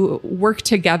to work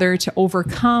together to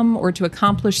overcome or to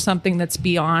accomplish something that's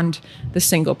beyond the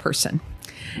single person.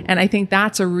 And I think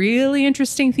that's a really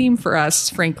interesting theme for us,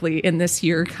 frankly, in this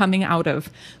year coming out of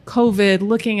COVID,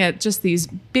 looking at just these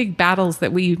big battles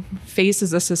that we face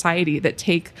as a society that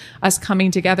take us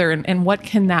coming together and what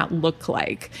can that look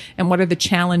like? And what are the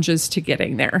challenges to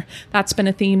getting there? That's been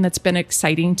a theme that's been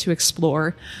exciting to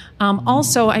explore.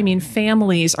 Also,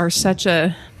 families are such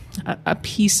a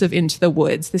piece of Into the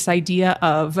Woods, this idea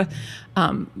of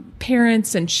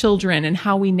parents and children and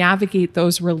how we navigate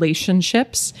those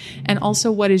relationships, and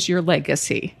also what is your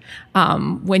legacy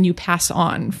when you pass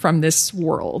on from this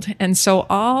world. And so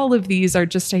all of these are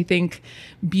just, I think,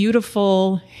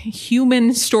 beautiful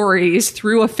human stories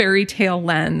through a fairy tale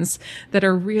lens that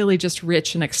are really just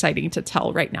rich and exciting to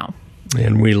tell right now.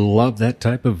 And we love that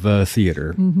type of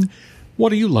theater. Mm-hmm. What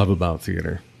do you love about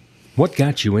theater? What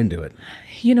got you into it?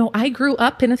 I grew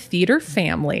up in a theater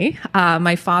family.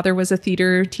 My father was a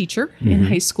theater teacher in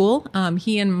high school.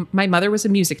 He and my mother was a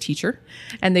music teacher,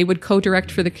 and they would co-direct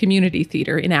for the community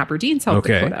theater in Aberdeen, South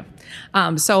Dakota.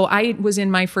 So I was in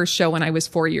my first show when I was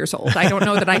 4 years old. I don't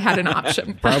know that I had an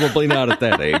option. Probably not at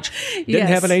that age. Didn't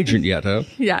have an agent yet, huh?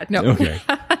 Yeah, no. Okay.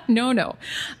 No.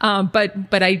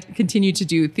 But I continued to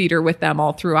do theater with them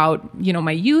all throughout,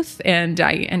 my youth, and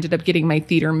I ended up getting my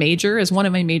theater major as one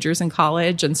of my majors in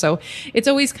college. And so it's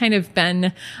always kind of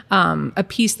been a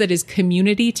piece that is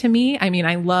community to me. I mean,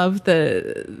 I love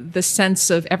the sense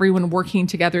of everyone working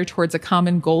together towards a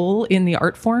common goal in the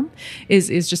art form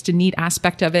is just a neat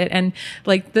aspect of it. And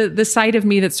like the side of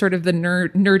me that's sort of the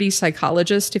nerdy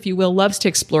psychologist, if you will, loves to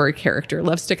explore a character,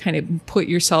 loves to kind of put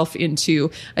yourself into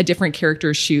a different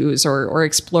character's shoes or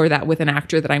explore that with an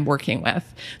actor that I'm working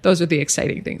with. Those are the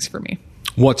exciting things for me.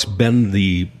 What's been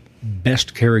the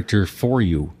best character for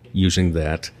you using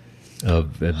that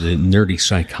of the nerdy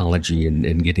psychology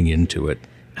and getting into it?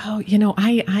 Oh, you know,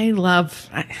 I love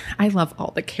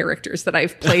all the characters that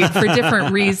I've played for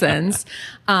different reasons.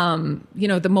 You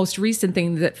know, the most recent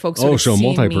thing that folks would have seen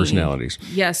multi-personalities.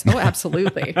 Yes. Oh,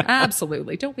 absolutely.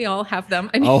 Absolutely. Don't we all have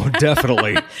them? I mean,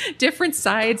 definitely. Different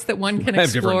sides that one can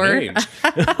have explore. Different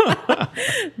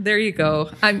names. There you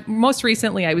go. Most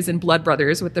recently, I was in Blood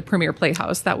Brothers with the Premier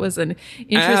Playhouse. That was an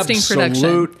interesting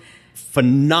production.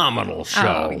 Phenomenal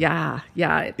show. Oh, yeah.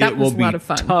 That was a lot of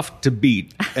fun. It will be tough to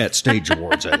beat at Stage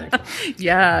Awards, I think.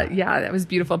 Yeah, that was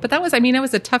beautiful. But that was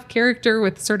a tough character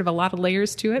with sort of a lot of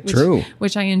layers to it,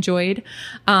 which I enjoyed.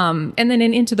 And then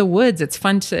in Into the Woods, it's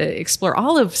fun to explore.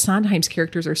 All of Sondheim's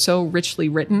characters are so richly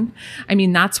written. I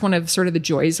mean, that's one of sort of the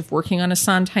joys of working on a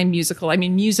Sondheim musical. I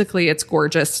mean, musically, it's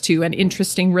gorgeous too, and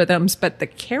interesting rhythms, but the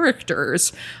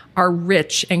characters are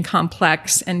rich and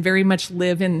complex and very much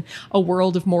live in a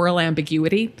world of moral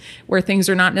ambiguity where things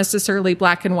are not necessarily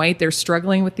black and white. They're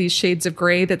struggling with these shades of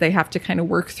gray that they have to kind of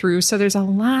work through. So there's a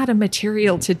lot of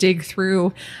material to dig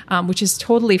through, which is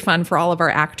totally fun for all of our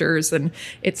actors. And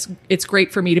it's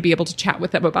great for me to be able to chat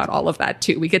with them about all of that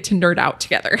too. We get to nerd out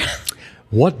together.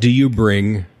 What do you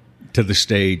bring to the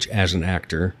stage as an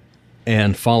actor?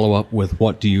 And follow up with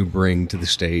what do you bring to the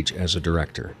stage as a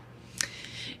director?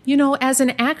 You know, as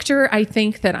an actor, I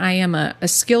think that I am a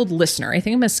skilled listener. I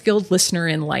think I'm a skilled listener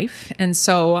in life. And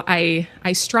so I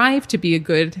strive to be a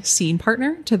good scene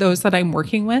partner to those that I'm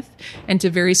working with and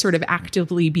to very sort of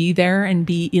actively be there and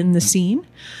be in the scene.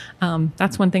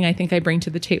 That's one thing I think I bring to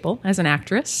the table as an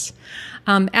actress.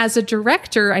 As a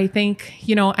director, I think,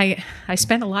 you know, I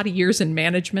spent a lot of years in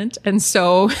management. And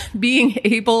so being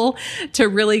able to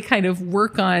really kind of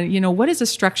work on, you know, what is a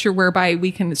structure whereby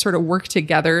we can sort of work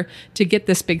together to get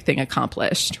this big thing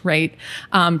accomplished, right?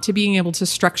 To being able to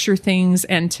structure things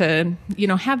and to, you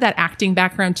know, have that acting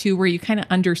background too, where you kind of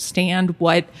understand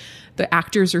what the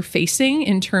actors are facing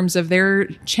in terms of their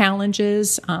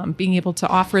challenges, being able to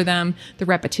offer them the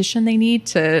repetition they need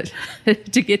to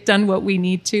get done what we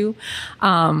need to.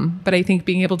 But I think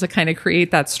being able to kind of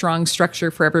create that strong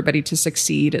structure for everybody to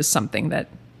succeed is something that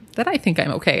I think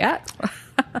I'm okay at.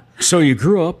 So you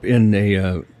grew up in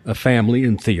a family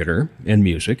in theater and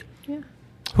music. Yeah.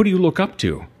 Who do you look up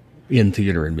to in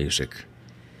theater and music?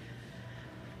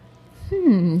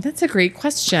 That's a great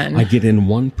question. I get in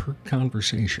one per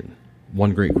conversation.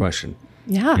 One great question.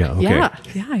 Yeah,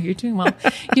 you're doing well.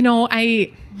 You know,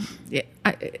 I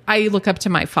look up to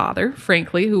my father,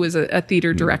 frankly, who was a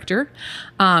theater director,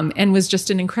 and was just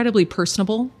an incredibly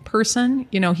personable person.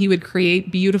 You know, he would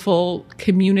create beautiful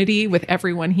community with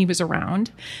everyone he was around.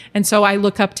 And so I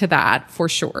look up to that for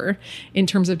sure in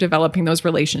terms of developing those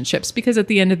relationships, because at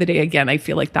the end of the day, again, I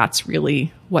feel like that's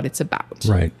really what it's about,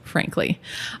 right? Frankly.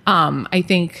 I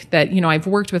think that, you know, I've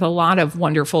worked with a lot of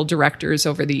wonderful directors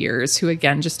over the years who,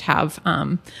 again, just have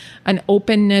an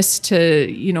openness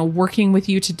to, you know, working with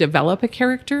you to develop a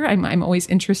character. I'm always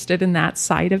interested in that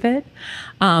side of it.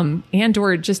 And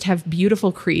or just have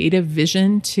beautiful creative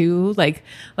vision too. Like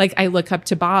I look up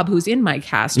to Bob, who's in my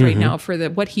cast right now, for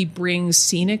what he brings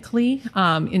scenically,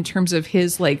 in terms of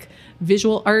his like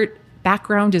visual art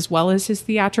background as well as his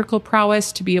theatrical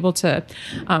prowess. To be able to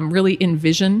really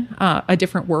envision a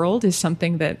different world is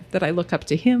something that I look up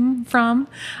to him from.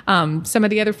 Some of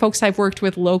the other folks I've worked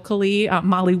with locally,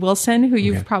 Molly Wilson, who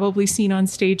you've probably seen on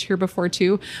stage here before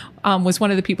too, was one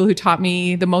of the people who taught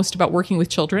me the most about working with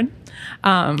children.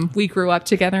 We grew up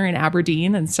together in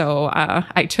Aberdeen, and so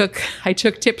I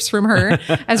took tips from her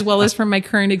as well as from my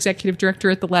current executive director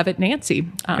at the Levitt, Nancy.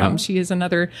 She is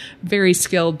another very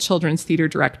skilled children's theater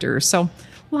director. So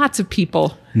lots of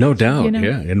people. No doubt, you know?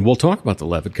 Yeah. And we'll talk about the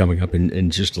Levitt coming up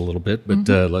in just a little bit, but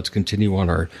let's continue on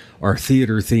our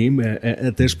theater theme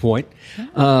at this point.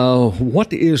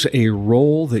 What is a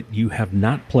role that you have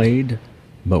not played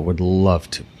but would love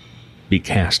to be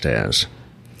cast as?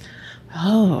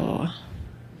 Oh,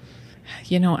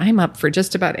 you know, I'm up for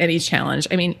just about any challenge.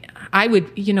 I mean, I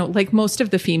would, like most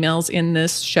of the females in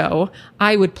this show,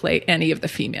 I would play any of the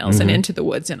females and Into the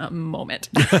Woods in a moment.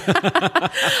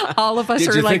 All of us Did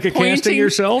are you like think of pointing. casting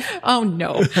yourself? Oh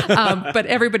no. But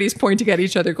everybody's pointing at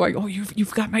each other going, oh,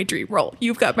 you've got my dream role.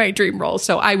 You've got my dream role.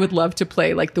 So I would love to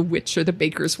play like the witch or the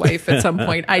baker's wife at some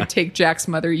point. I'd take Jack's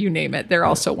mother, you name it. They're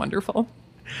all so wonderful.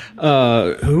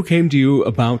 Who came to you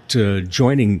about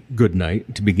joining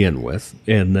Goodnight to begin with?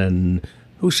 And then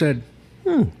who said,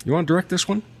 you want to direct this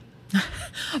one?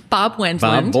 Bob Wendland.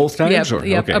 Bob, both times? Yep,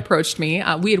 Okay. approached me.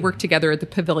 We had worked together at the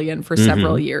Pavilion for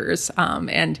several years,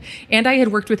 and I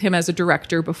had worked with him as a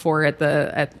director before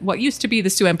at what used to be the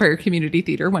Sioux Empire Community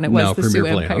Theater when it was Now the Premier Sioux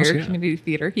Playhouse, Empire yeah. Community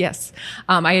Theater. Yes,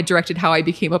 I had directed How I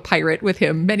Became a Pirate with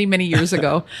him many years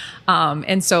ago,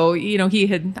 and so he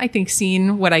had, I think,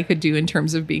 seen what I could do in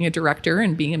terms of being a director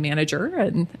and being a manager,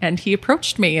 and he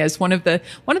approached me as one of the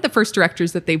first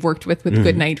directors that they've worked with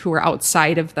Goodnight who are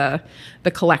outside of the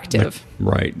collective.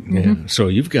 Right. Yeah. So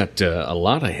you've got a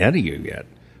lot ahead of you yet.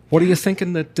 What are you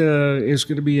thinking that is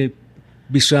going to be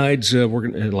besides? We're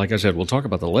gonna, like I said, we'll talk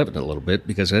about the Levitt a little bit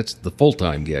because that's the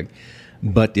full-time gig.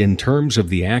 But in terms of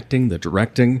the acting, the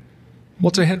directing,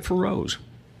 what's ahead for Rose?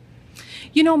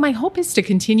 My hope is to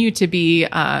continue to be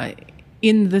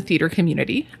in the theater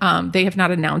community. They have not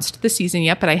announced the season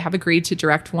yet, but I have agreed to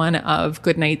direct one of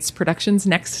Goodnight's productions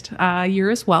next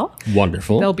year as well.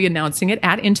 Wonderful. They'll be announcing it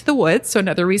at Into the Woods, so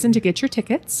another reason to get your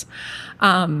tickets.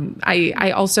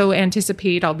 I also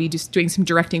anticipate I'll be just doing some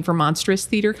directing for Monstrous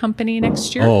Theater Company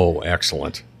next year. Oh,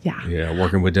 excellent. Yeah. Yeah,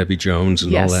 working with Debbie Jones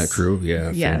and all Yes. that crew.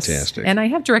 Yeah, Yes. fantastic. And I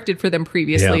have directed for them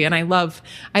previously, Yeah. and I love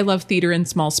theater in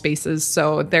small spaces,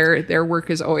 so their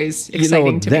work is always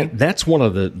exciting to me. That's one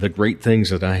of the great things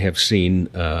that I have seen.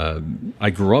 I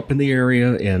grew up in the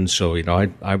area, and so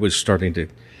I was starting to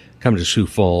come to Sioux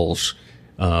Falls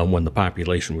when the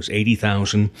population was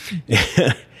 80,000.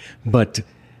 But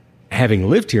having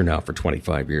lived here now for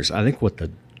 25 years, I think what the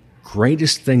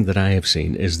greatest thing that I have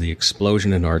seen is the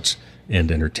explosion in arts and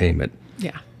entertainment.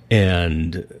 Yeah.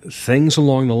 And things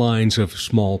along the lines of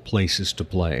small places to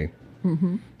play.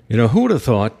 Mm-hmm. Who would have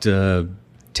thought 10,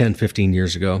 15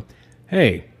 years ago,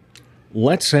 hey,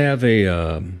 let's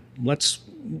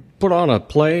put on a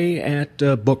play at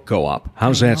Book Co-op.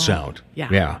 How's that sound? Yeah.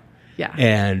 Yeah. Yeah.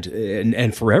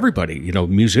 And for everybody,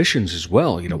 musicians as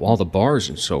well, all the bars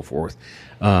and so forth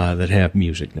that have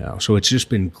music now. So it's just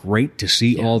been great to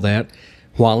see all that,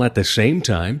 while at the same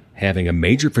time having a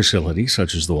major facility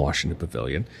such as the Washington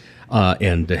Pavilion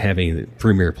and having the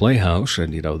Premier Playhouse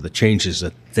and, the changes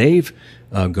that they've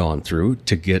gone through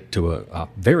to get to a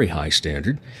very high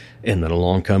standard. And then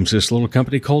along comes this little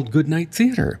company called Goodnight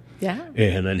Theater. Yeah.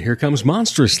 And then here comes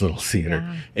Monstrous Little Theater.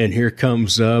 Yeah. And here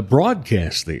comes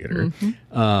Broadcast Theater.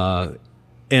 Mm-hmm.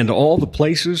 And all the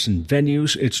places and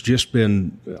venues, it's just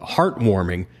been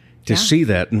heartwarming to see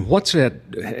that. And what's that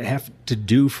have to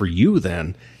do for you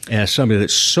then as somebody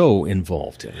that's so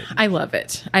involved in it? I love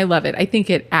it. I think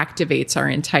it activates our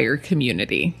entire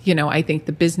community. I think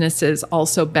the businesses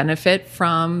also benefit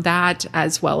from that,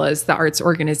 as well as the arts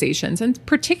organizations, and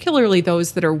particularly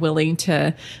those that are willing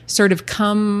to sort of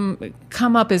come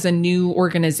up as a new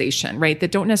organization, right?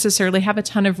 That don't necessarily have a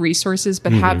ton of resources,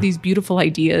 but have these beautiful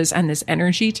ideas and this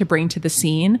energy to bring to the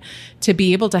scene, to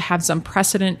be able to have some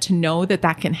precedent to know that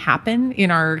can happen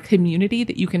in our community,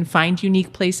 that you can find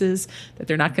unique places, that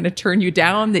they're not going to turn you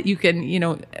down, that you can,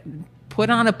 put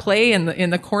on a play in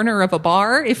the corner of a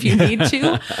bar if you need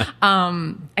to.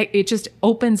 It just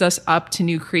opens us up to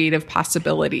new creative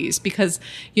possibilities because,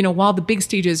 while the big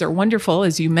stages are wonderful,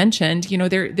 as you mentioned,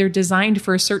 they're designed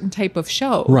for a certain type of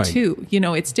show too.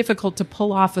 It's difficult to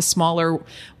pull off a smaller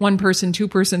 1-person,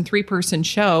 2-person, 3-person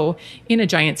show in a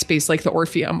giant space like the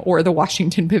Orpheum or the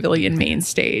Washington Pavilion main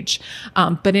stage.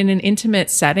 But in an intimate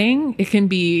setting, it can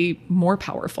be more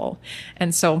powerful.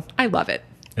 And so I love it.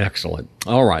 Excellent.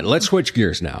 All right, let's switch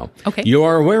gears now. Okay. You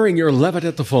are wearing your Levitt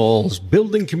at the Falls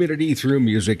Building Community Through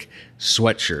Music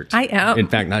sweatshirt. I am. In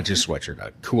fact, not just sweatshirt,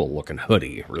 a cool-looking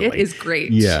hoodie, really. It is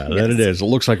great. Yeah, that it is. It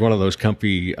looks like one of those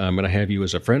comfy, I'm going to have you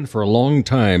as a friend for a long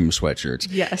time sweatshirts.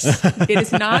 Yes. It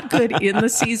is not good in the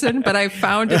season, but I've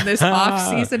found in this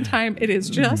off-season time, it is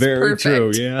just Very perfect.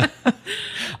 true, yeah.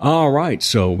 All right,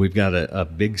 so we've got a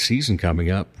big season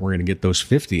coming up. We're going to get those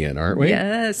 50 in, aren't we?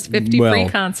 Yes, 50 free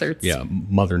concerts. Yeah,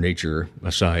 Mother Nature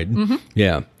aside. Mm-hmm.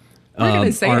 Yeah. We're going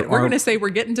to say it. We're going to say we're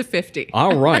getting to 50.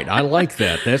 All right. I like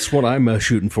that. That's what I'm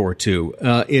shooting for, too.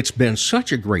 It's been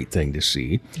such a great thing to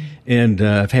see. And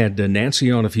I've had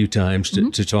Nancy on a few times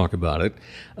to talk about it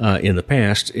in the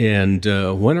past. And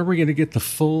when are we going to get the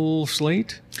full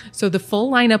slate? So the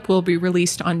full lineup will be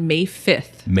released on May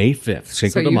 5th. May 5th,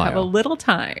 Cinco de Mayo. So you have a little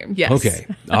time. Yes. Okay.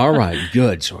 All right.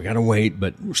 Good. So I got to wait.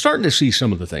 But we're starting to see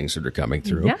some of the things that are coming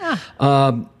through. Yeah.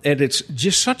 And it's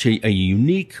just such a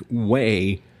unique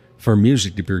way for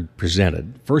music to be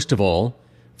presented. First of all,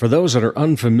 for those that are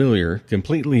unfamiliar,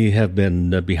 completely have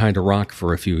been behind a rock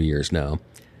for a few years now,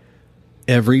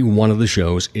 every one of the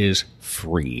shows is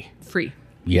free. Free.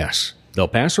 Yes. They'll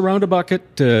pass around a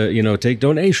bucket, take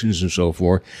donations and so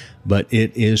forth, but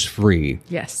it is free.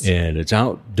 Yes. And it's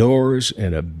outdoors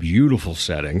in a beautiful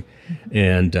setting.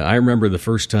 And I remember the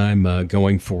first time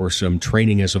going for some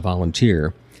training as a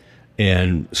volunteer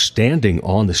and standing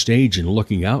on the stage and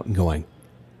looking out and going,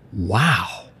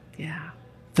 wow. Yeah.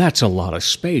 That's a lot of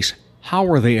space. How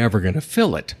are they ever going to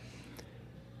fill it?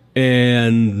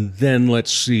 And then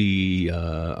let's see,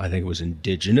 I think it was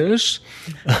indigenous,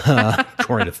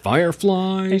 according to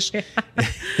fireflies.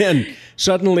 And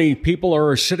suddenly people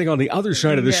are sitting on the other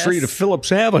side of the street of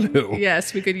Phillips Avenue.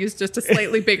 Yes, we could use just a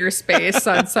slightly bigger space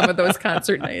on some of those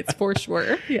concert nights, for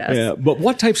sure. Yes. Yeah, but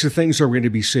what types of things are we going to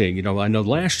be seeing? I know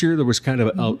last year there was kind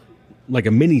of like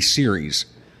a mini series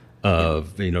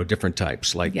of different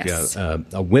types, like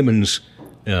a women's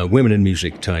women in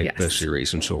music type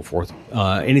series and so forth.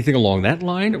 Anything along that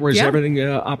line, or is everything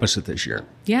opposite this year?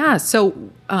 Yeah. So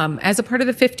as a part of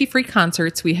the 50 free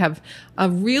concerts, we have a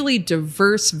really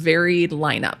diverse, varied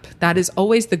lineup. That is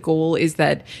always the goal, is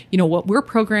that, what we're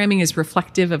programming is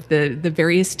reflective of the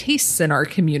various tastes in our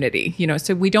community.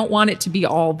 So we don't want it to be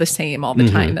all the same all the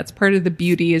time. That's part of the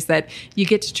beauty, is that you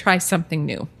get to try something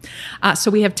new. So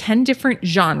we have 10 different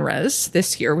genres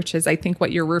this year, which is, I think,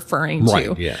 what you're referring to.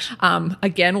 Right, yes.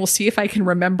 Again, we'll see if I can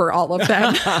remember all of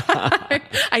them.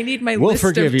 I need my list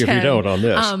of 10. We'll forgive you if you don't on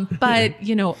this. But,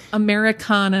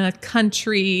 Americana,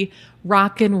 country,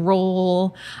 rock and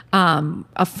roll,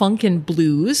 a funk and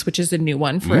blues, which is a new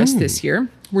one for us this year.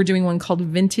 We're doing one called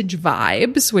Vintage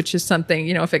Vibes, which is something,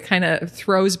 if it kind of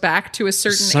throws back to a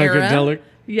certain era. Psychedelic.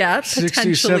 Yeah, 60s,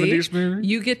 potentially. 70s maybe?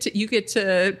 You get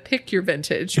to pick your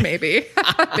vintage, maybe,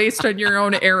 based on your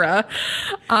own era.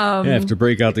 You have to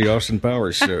break out the Austin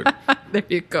Powers suit. There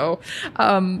you go.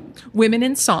 Women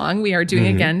in Song, we are doing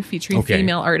again, featuring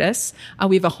female artists.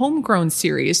 We have a homegrown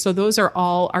series. So those are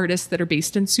all artists that are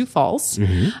based in Sioux Falls.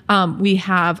 We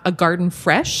have a Garden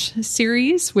Fresh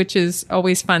series, which is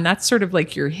always fun. That's sort of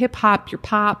like your hip hop, your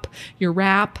pop, your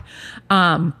rap.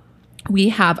 We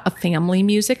have a family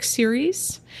music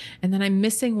series, and then I'm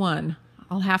missing one.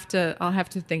 I'll have to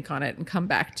think on it and come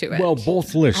back to it. Well,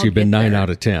 both lists you've been 9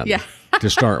 out of 10 to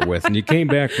start with, and you came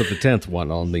back with the 10th one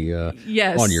on the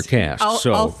on your cast.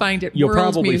 I'll find it. You'll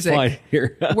World probably music. find it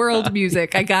here. World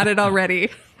music. I got it already.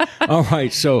 All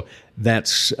right, so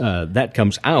that's that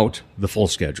comes out, the full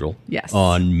schedule. Yes.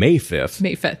 On May 5th.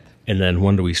 May 5th. And then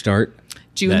when do we start?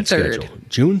 June 3rd. Schedule?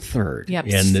 June 3rd. Yep.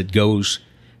 And it goes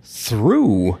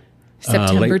through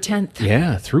September 10th.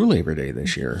 Yeah, through Labor Day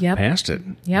this year. Yep. Past it.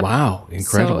 Yep. Wow,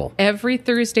 incredible. So every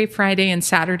Thursday, Friday, and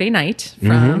Saturday night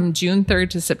from June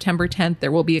 3rd to September 10th,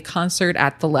 there will be a concert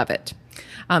at the Levitt.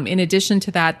 In addition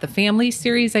to that, the family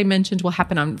series I mentioned will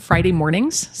happen on Friday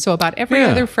mornings. So about every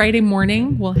other Friday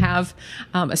morning, we'll have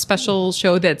a special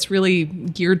show that's really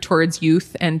geared towards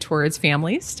youth and towards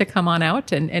families to come on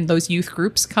out, and those youth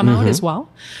groups come out as well.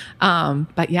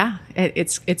 But yeah,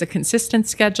 it's a consistent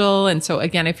schedule. And so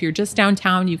again, if you're just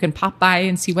downtown, you can pop by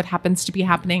and see what happens to be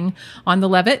happening on the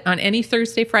Levitt on any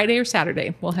Thursday, Friday, or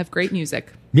Saturday. We'll have great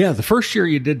music. Yeah, the first year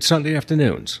you did Sunday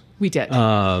afternoons. We did.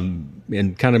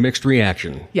 And kind of mixed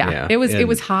reaction. Yeah. It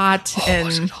was hot,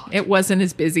 and it wasn't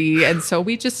as busy. And so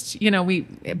we just,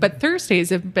 but Thursdays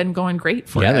have been going great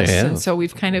for us. They have. And so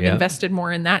we've kind of invested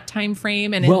more in that time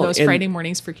frame and in those Friday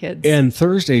mornings for kids. And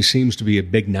Thursday seems to be a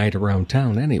big night around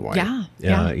town anyway.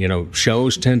 Yeah.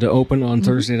 Shows tend to open on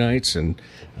Thursday nights, and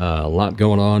a lot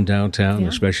going on downtown,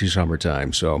 especially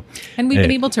summertime. So, and we've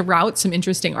been able to route some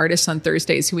interesting artists on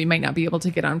Thursdays who we might not be able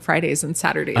to get on Fridays and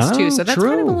Saturdays too. So that's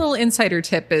kind of a little insider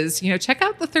tip, is, check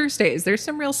out the Thursdays. There's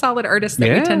some real solid artists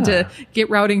that we tend to get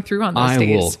routing through on those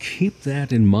days. I will keep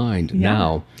that in mind.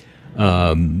 Now,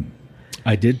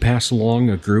 I did pass along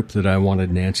a group that I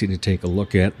wanted Nancy to take a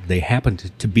look at. They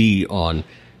happened to be on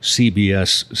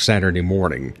CBS Saturday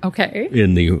morning. Okay.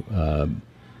 In the,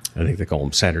 I think they call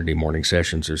them Saturday morning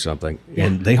sessions or something. Yeah.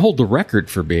 And they hold the record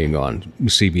for being on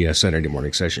CBS Saturday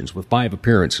morning sessions with 5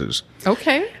 appearances.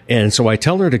 Okay. And so I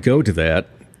tell her to go to that,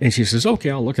 and she says,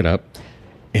 okay, I'll look it up.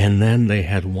 And then they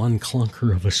had one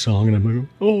clunker of a song, and I'm like,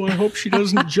 oh, I hope she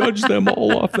doesn't judge them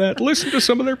all off that. Listen to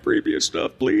some of their previous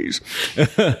stuff, please.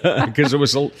 Because it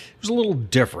was a little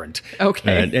different.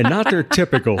 Okay. And not their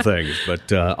typical things.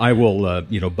 But I will,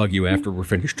 bug you after we're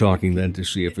finished talking then to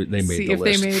see if they made the list. See if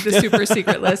they made the super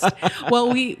secret list.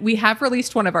 Well, we have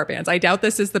released one of our bands. I doubt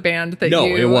this is the band that No,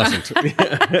 it wasn't.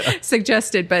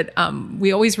 suggested, but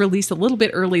we always release a little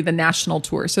bit early the national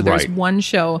tour. So there's one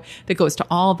show that goes to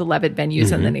all the Levitt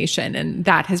venues in the nation, and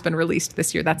that has been released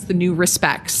this year. That's the New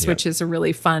Respects, which is a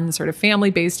really fun sort of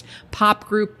family-based pop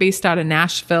group based out of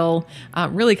Nashville.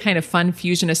 Really kind of fun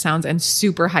fusion of sounds and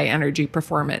super high energy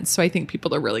performance. So I think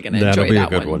people are really going to enjoy that one. That'll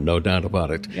be a good one, no doubt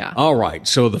about it. Yeah. All right,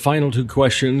 so the final two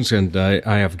questions, and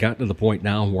I have gotten to the point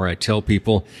now where I tell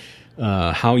people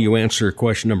how you answer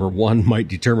question number one might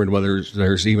determine whether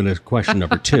there's even a question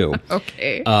number two.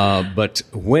 Okay. But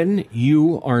when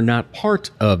you are not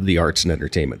part of the arts and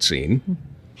entertainment scene,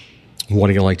 what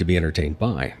do you like to be entertained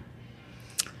by?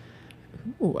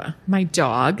 Ooh, my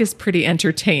dog is pretty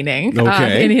entertaining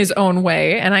Okay. in his own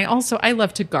way. And I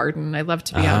love to garden. I love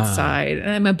to be outside. And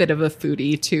I'm a bit of a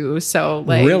foodie too. So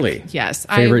Really? Yes.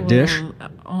 Favorite dish?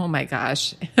 Oh my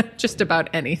gosh. Just about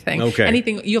anything. Okay.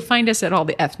 Anything. You'll find us at all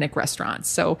the ethnic restaurants.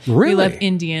 So Really? we love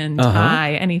Indian,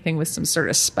 Thai, anything with some sort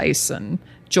of spice and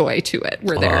joy to it.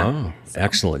 We're there. Oh,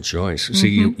 excellent choice. See,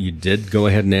 you did go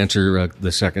ahead and answer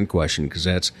the second question, because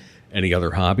that's any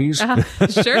other hobbies?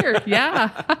 Sure. Yeah.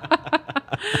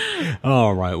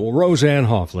 All right. Well, Rose Ann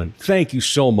Hofland, thank you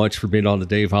so much for being on the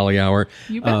Dave Holly Hour.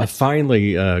 You bet.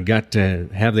 Finally got to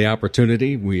have the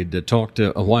opportunity. We had talked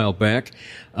a while back.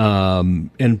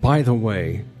 And by the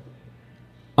way,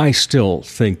 I still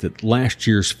think that last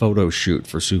year's photo shoot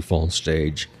for Sioux Falls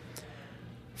Stage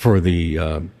for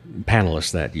the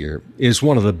panelists that year is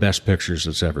one of the best pictures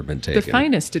that's ever been taken. The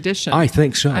finest edition. I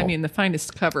think so. I mean, the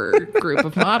finest cover group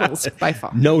of models by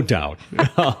far. No doubt.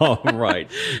 All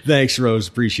right. Thanks, Rose.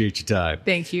 Appreciate your time.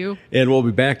 Thank you. And we'll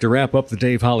be back to wrap up the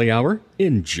Dave Holly Hour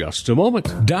in just a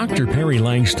moment. Dr. Perry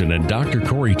Langston and Dr.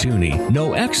 Corey Tooney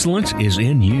know excellence is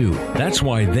in you. That's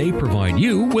why they provide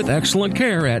you with excellent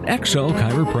care at XO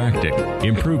Chiropractic,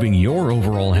 improving your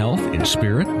overall health in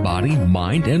spirit, body,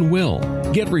 mind, and will.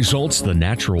 Get results the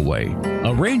natural way.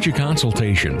 Arrange a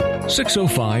consultation.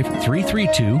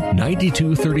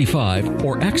 605-332-9235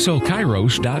 or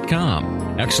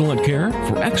exokairos.com. Excellent care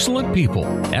for excellent people.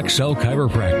 XO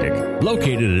Chiropractic,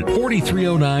 located at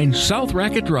 4309 South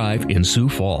Racket Drive in Sioux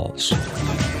Falls.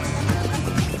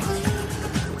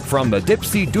 From the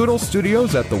Dipsy Doodle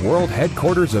Studios at the world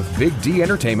headquarters of Big D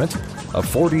Entertainment, a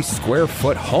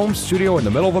 40-square-foot home studio in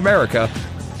the middle of America,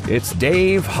 it's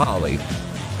Dave Holly.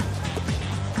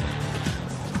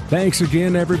 Thanks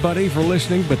again, everybody, for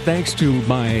listening, but thanks to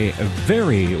my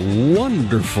very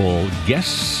wonderful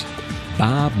guests,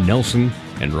 Bob Nelson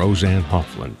and Rose Ann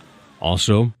Hofland.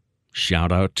 Also,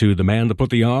 shout out to the man that put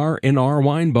the R in our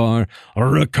wine bar,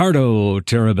 Ricardo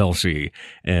Terabelsi,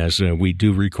 as we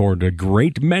do record a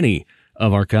great many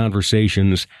of our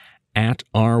conversations at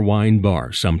our wine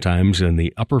bar, sometimes in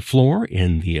the upper floor,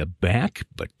 in the back,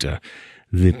 but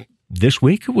this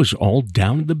week it was all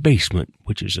down in the basement,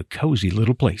 which is a cozy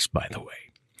little place, by the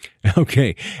way.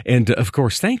 Okay, and of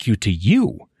course, thank you to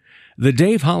you. The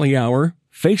Dave Holly Hour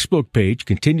Facebook page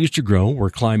continues to grow. We're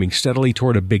climbing steadily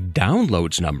toward a big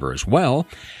downloads number as well.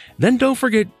 Then don't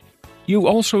forget, you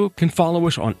also can follow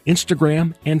us on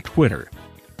Instagram and Twitter,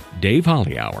 Dave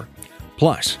Holly Hour.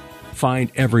 Plus,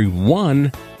 find every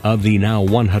one of the now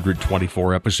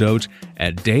 124 episodes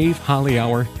at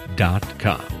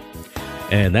davehollyhour.com.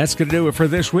 And that's going to do it for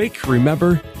this week.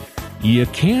 Remember, you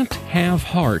can't have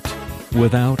heart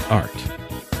without art.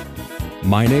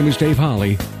 My name is Dave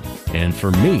Holly, and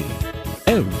for me,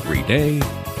 every day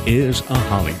is a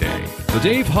holiday. The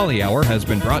Dave Holly Hour has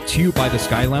been brought to you by the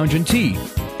Sky Lounge and Tea,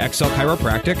 XL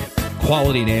Chiropractic,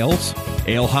 Quality Nails,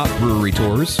 Ale Hop Brewery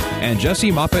Tours, and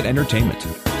Jesse Moffett Entertainment.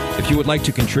 If you would like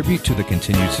to contribute to the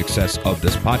continued success of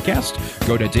this podcast,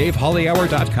 go to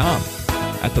davehollyhour.com.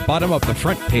 At the bottom of the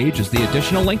front page is the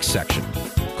additional links section.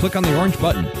 Click on the orange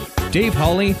button, Dave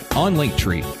Holly on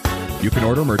Linktree. You can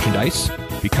order merchandise,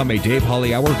 become a Dave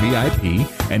Holly Hour VIP,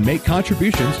 and make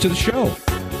contributions to the show.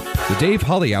 The Dave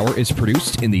Holly Hour is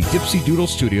produced in the Dipsy Doodle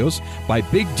Studios by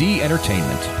Big D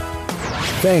Entertainment.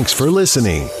 Thanks for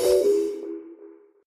listening.